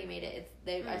 No, they already made it.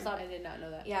 I did not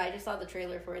know that. Yeah, I just saw the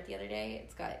trailer for it the other day.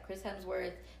 It's got Chris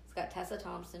Hemsworth. It's got Tessa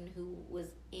Thompson, who was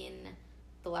in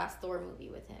the last Thor movie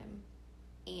with him,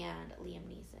 and Liam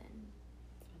Neeson.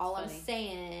 All I'm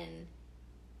saying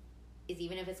is,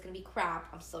 even if it's going to be crap,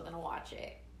 I'm still going to watch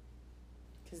it.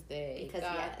 Because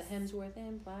got the Hemsworth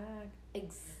in black.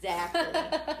 Exactly.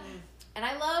 And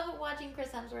I love watching Chris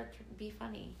Hemsworth be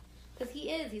funny. Because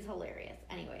he's hilarious.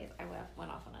 Anyways, I went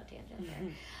off on a tangent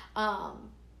there.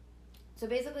 So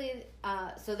basically,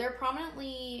 so they're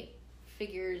prominently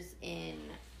figures in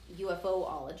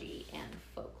UFOlogy and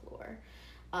folklore.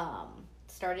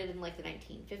 Started in like the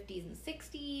 1950s and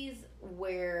 60s,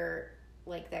 where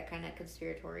like that kind of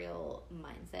conspiratorial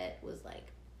mindset was like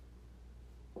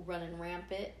running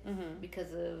rampant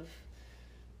because of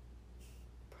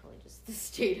probably just the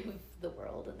state of the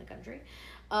world and the country.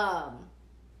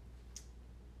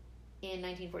 In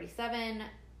 1947,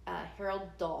 Harold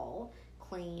Dahl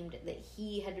claimed that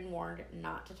he had been warned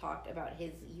not to talk about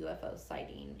his UFO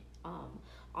sighting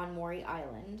on Maury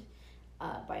Island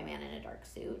by a man in a dark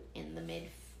suit. In the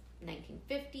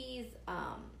mid-1950s,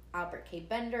 Albert K.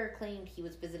 Bender claimed he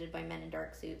was visited by men in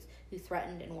dark suits who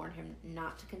threatened and warned him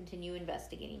not to continue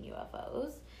investigating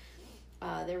UFOs.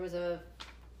 There was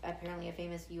apparently a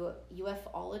famous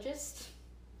UFOologist.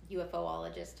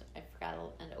 I forgot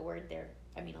a word there.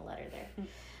 I mean a letter there.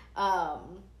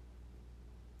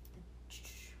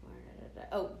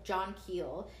 John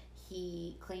Keel.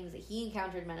 He claims that he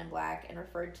encountered men in black and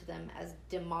referred to them as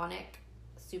demonic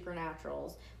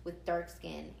supernaturals with dark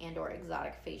skin and or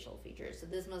exotic facial features. So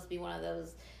this must be one of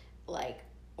those like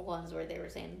ones where they were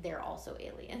saying they're also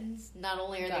aliens. Not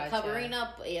only are they covering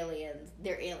up aliens,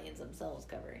 they're aliens themselves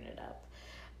covering it up.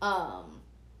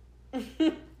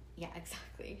 Yeah,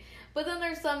 exactly. But then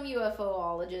there's some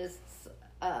UFOologists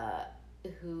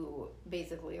who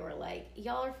basically were like,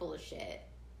 y'all are full of shit.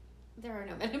 There are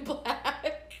no men in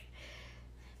black.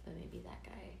 But maybe that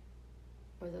guy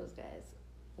or those guys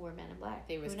were men in black.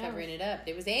 They was covering it up.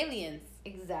 They was aliens.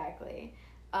 Exactly.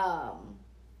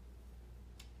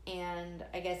 And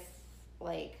I guess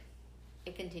like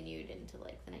it continued into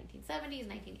like the 1970s,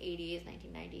 1980s,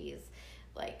 1990s,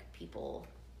 like people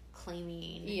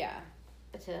claiming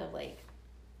to have like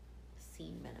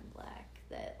seen men in black,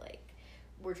 that like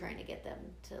we're trying to get them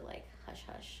to like hush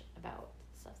hush about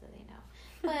stuff that they know.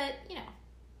 But you know,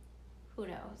 who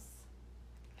knows?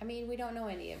 I mean, we don't know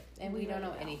any of, and we don't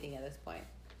know anything at this point.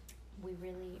 We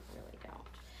really, really don't.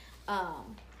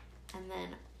 And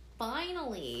then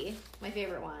finally, my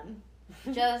favorite one,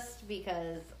 just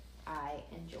because I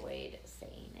enjoyed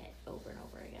saying it over and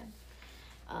over again,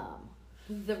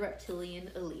 the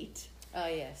Reptilian Elite. Oh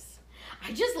yes,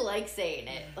 I just like saying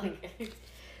it. Like,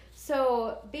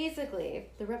 so basically,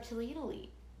 the Reptilian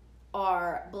Elite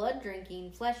are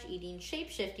blood-drinking, flesh-eating,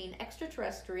 shape-shifting,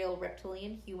 extraterrestrial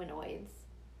reptilian humanoids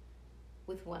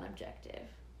with one objective.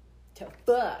 To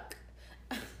fuck.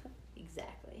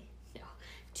 Exactly. No.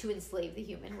 To enslave the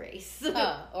human race.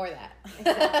 Oh, or that.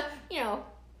 Exactly. You know,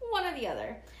 one or the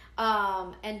other.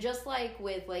 And just like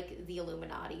with, like, the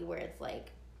Illuminati, where it's,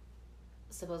 like,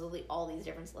 supposedly all these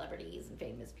different celebrities and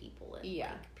famous people and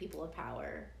like, people of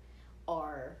power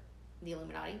are the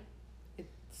Illuminati.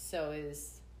 So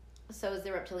is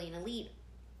the Reptilian Elite.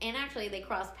 And actually, they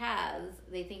cross paths.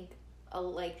 They think,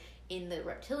 like, in the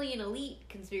Reptilian Elite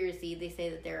conspiracy, they say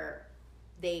that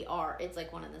they are, it's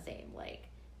like one and the same. Like,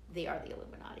 they are the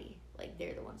Illuminati. Like,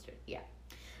 they're the ones to, yeah.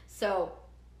 So,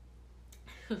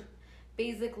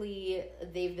 basically,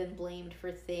 they've been blamed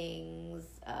for things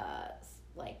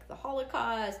like the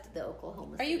Holocaust, the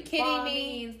Oklahoma City Are you kidding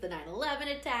bombings, the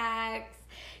 9/11 attacks.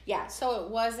 Yeah. So it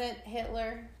wasn't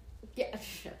Hitler? Yeah.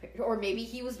 Or maybe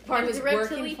he was part of the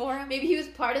reptilian for him? Maybe he was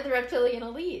part of the reptilian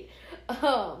elite.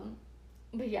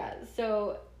 But yeah,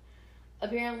 so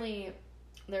apparently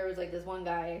there was like this one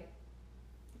guy,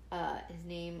 his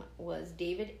name was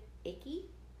David Icke.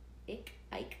 Icke.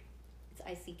 It's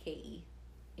Icke.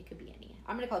 It could be any.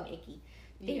 I'm going to call him Icke.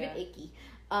 David Icke.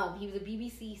 He was a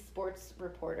BBC sports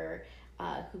reporter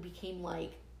who became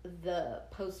like the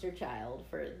poster child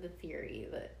for the theory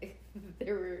that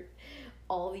there were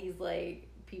all these like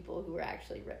people who were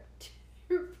actually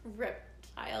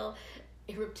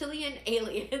reptilian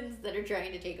aliens that are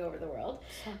trying to take over the world.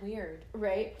 So weird.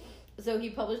 Right? So he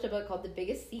published a book called The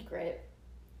Biggest Secret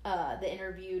that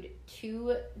interviewed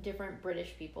 2 different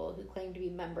British people who claimed to be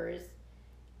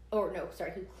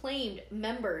who claimed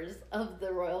members of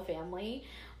the royal family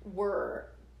were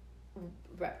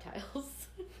reptiles.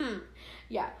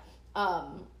 Yeah.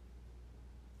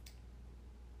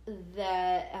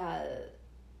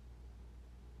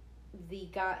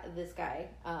 This guy,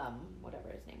 whatever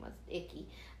his name was, Icky,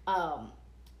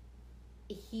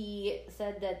 he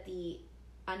said that the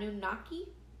Anunnaki,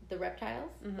 the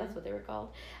reptiles, that's what they were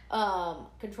called,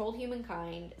 controlled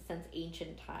humankind since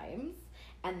ancient times,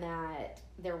 and that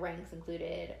their ranks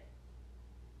included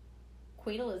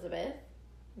Queen Elizabeth,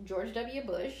 George W.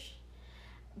 Bush,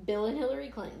 Bill and Hillary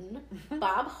Clinton,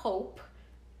 Bob Hope.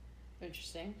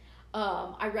 Interesting.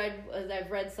 I've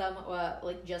read some,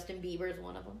 like Justin Bieber's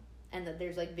one of them, and that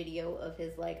there's like video of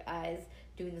his like eyes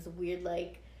doing this weird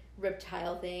like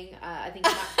reptile thing. I think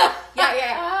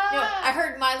yeah. No, I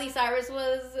heard Miley Cyrus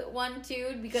was one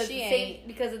too because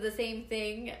because of the same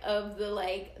thing of the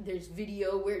like there's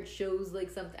video where it shows like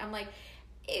something. I'm like,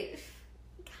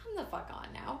 come the fuck on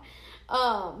now.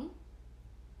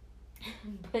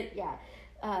 But yeah.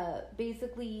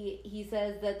 Basically, he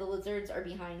says that the lizards are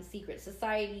behind secret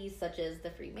societies such as the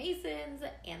Freemasons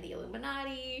and the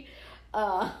Illuminati.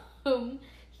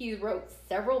 He wrote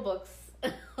several books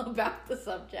about the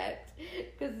subject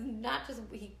because not just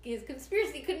his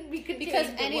conspiracy couldn't be contained because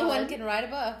anyone can write a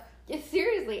book. Yeah,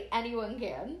 seriously, anyone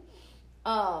can.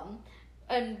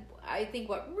 And I think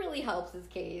what really helps his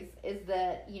case is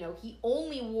that he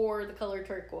only wore the color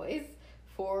turquoise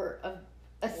for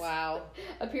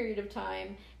a period of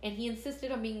time, and he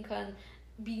insisted on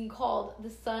being called the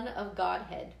son of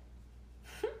Godhead.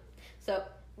 So,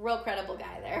 real credible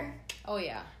guy there. Oh,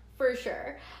 yeah. For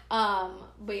sure.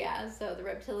 But yeah, so the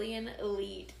reptilian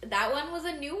elite, that one was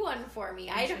a new one for me.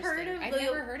 I'd never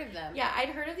heard of them. Yeah, I'd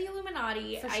heard of the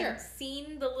Illuminati. For sure. I'd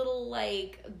seen the little,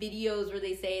 like, videos where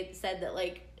they said that,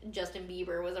 like, Justin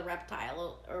Bieber was a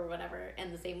reptile or whatever,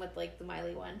 and the same with, like, the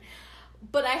Miley one.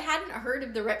 But I hadn't heard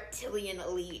of the reptilian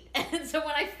elite. And so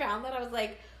when I found that, I was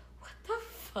like, what the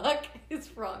fuck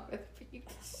is wrong with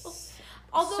people?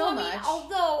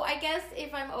 Although I guess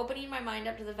if I'm opening my mind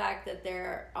up to the fact that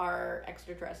there are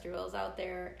extraterrestrials out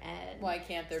there and why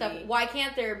can't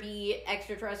there be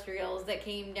extraterrestrials that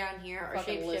came down here or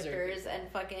shapeshifters and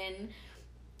fucking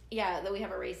that we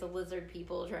have a race of lizard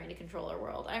people trying to control our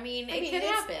world. I mean it could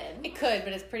happen. It could,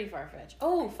 but it's pretty far-fetched.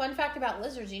 Oh, fun fact about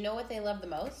lizards. You know what they love the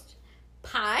most?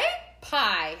 Pie?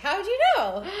 How'd you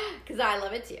know? Because I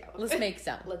love it too. Let's make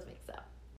some.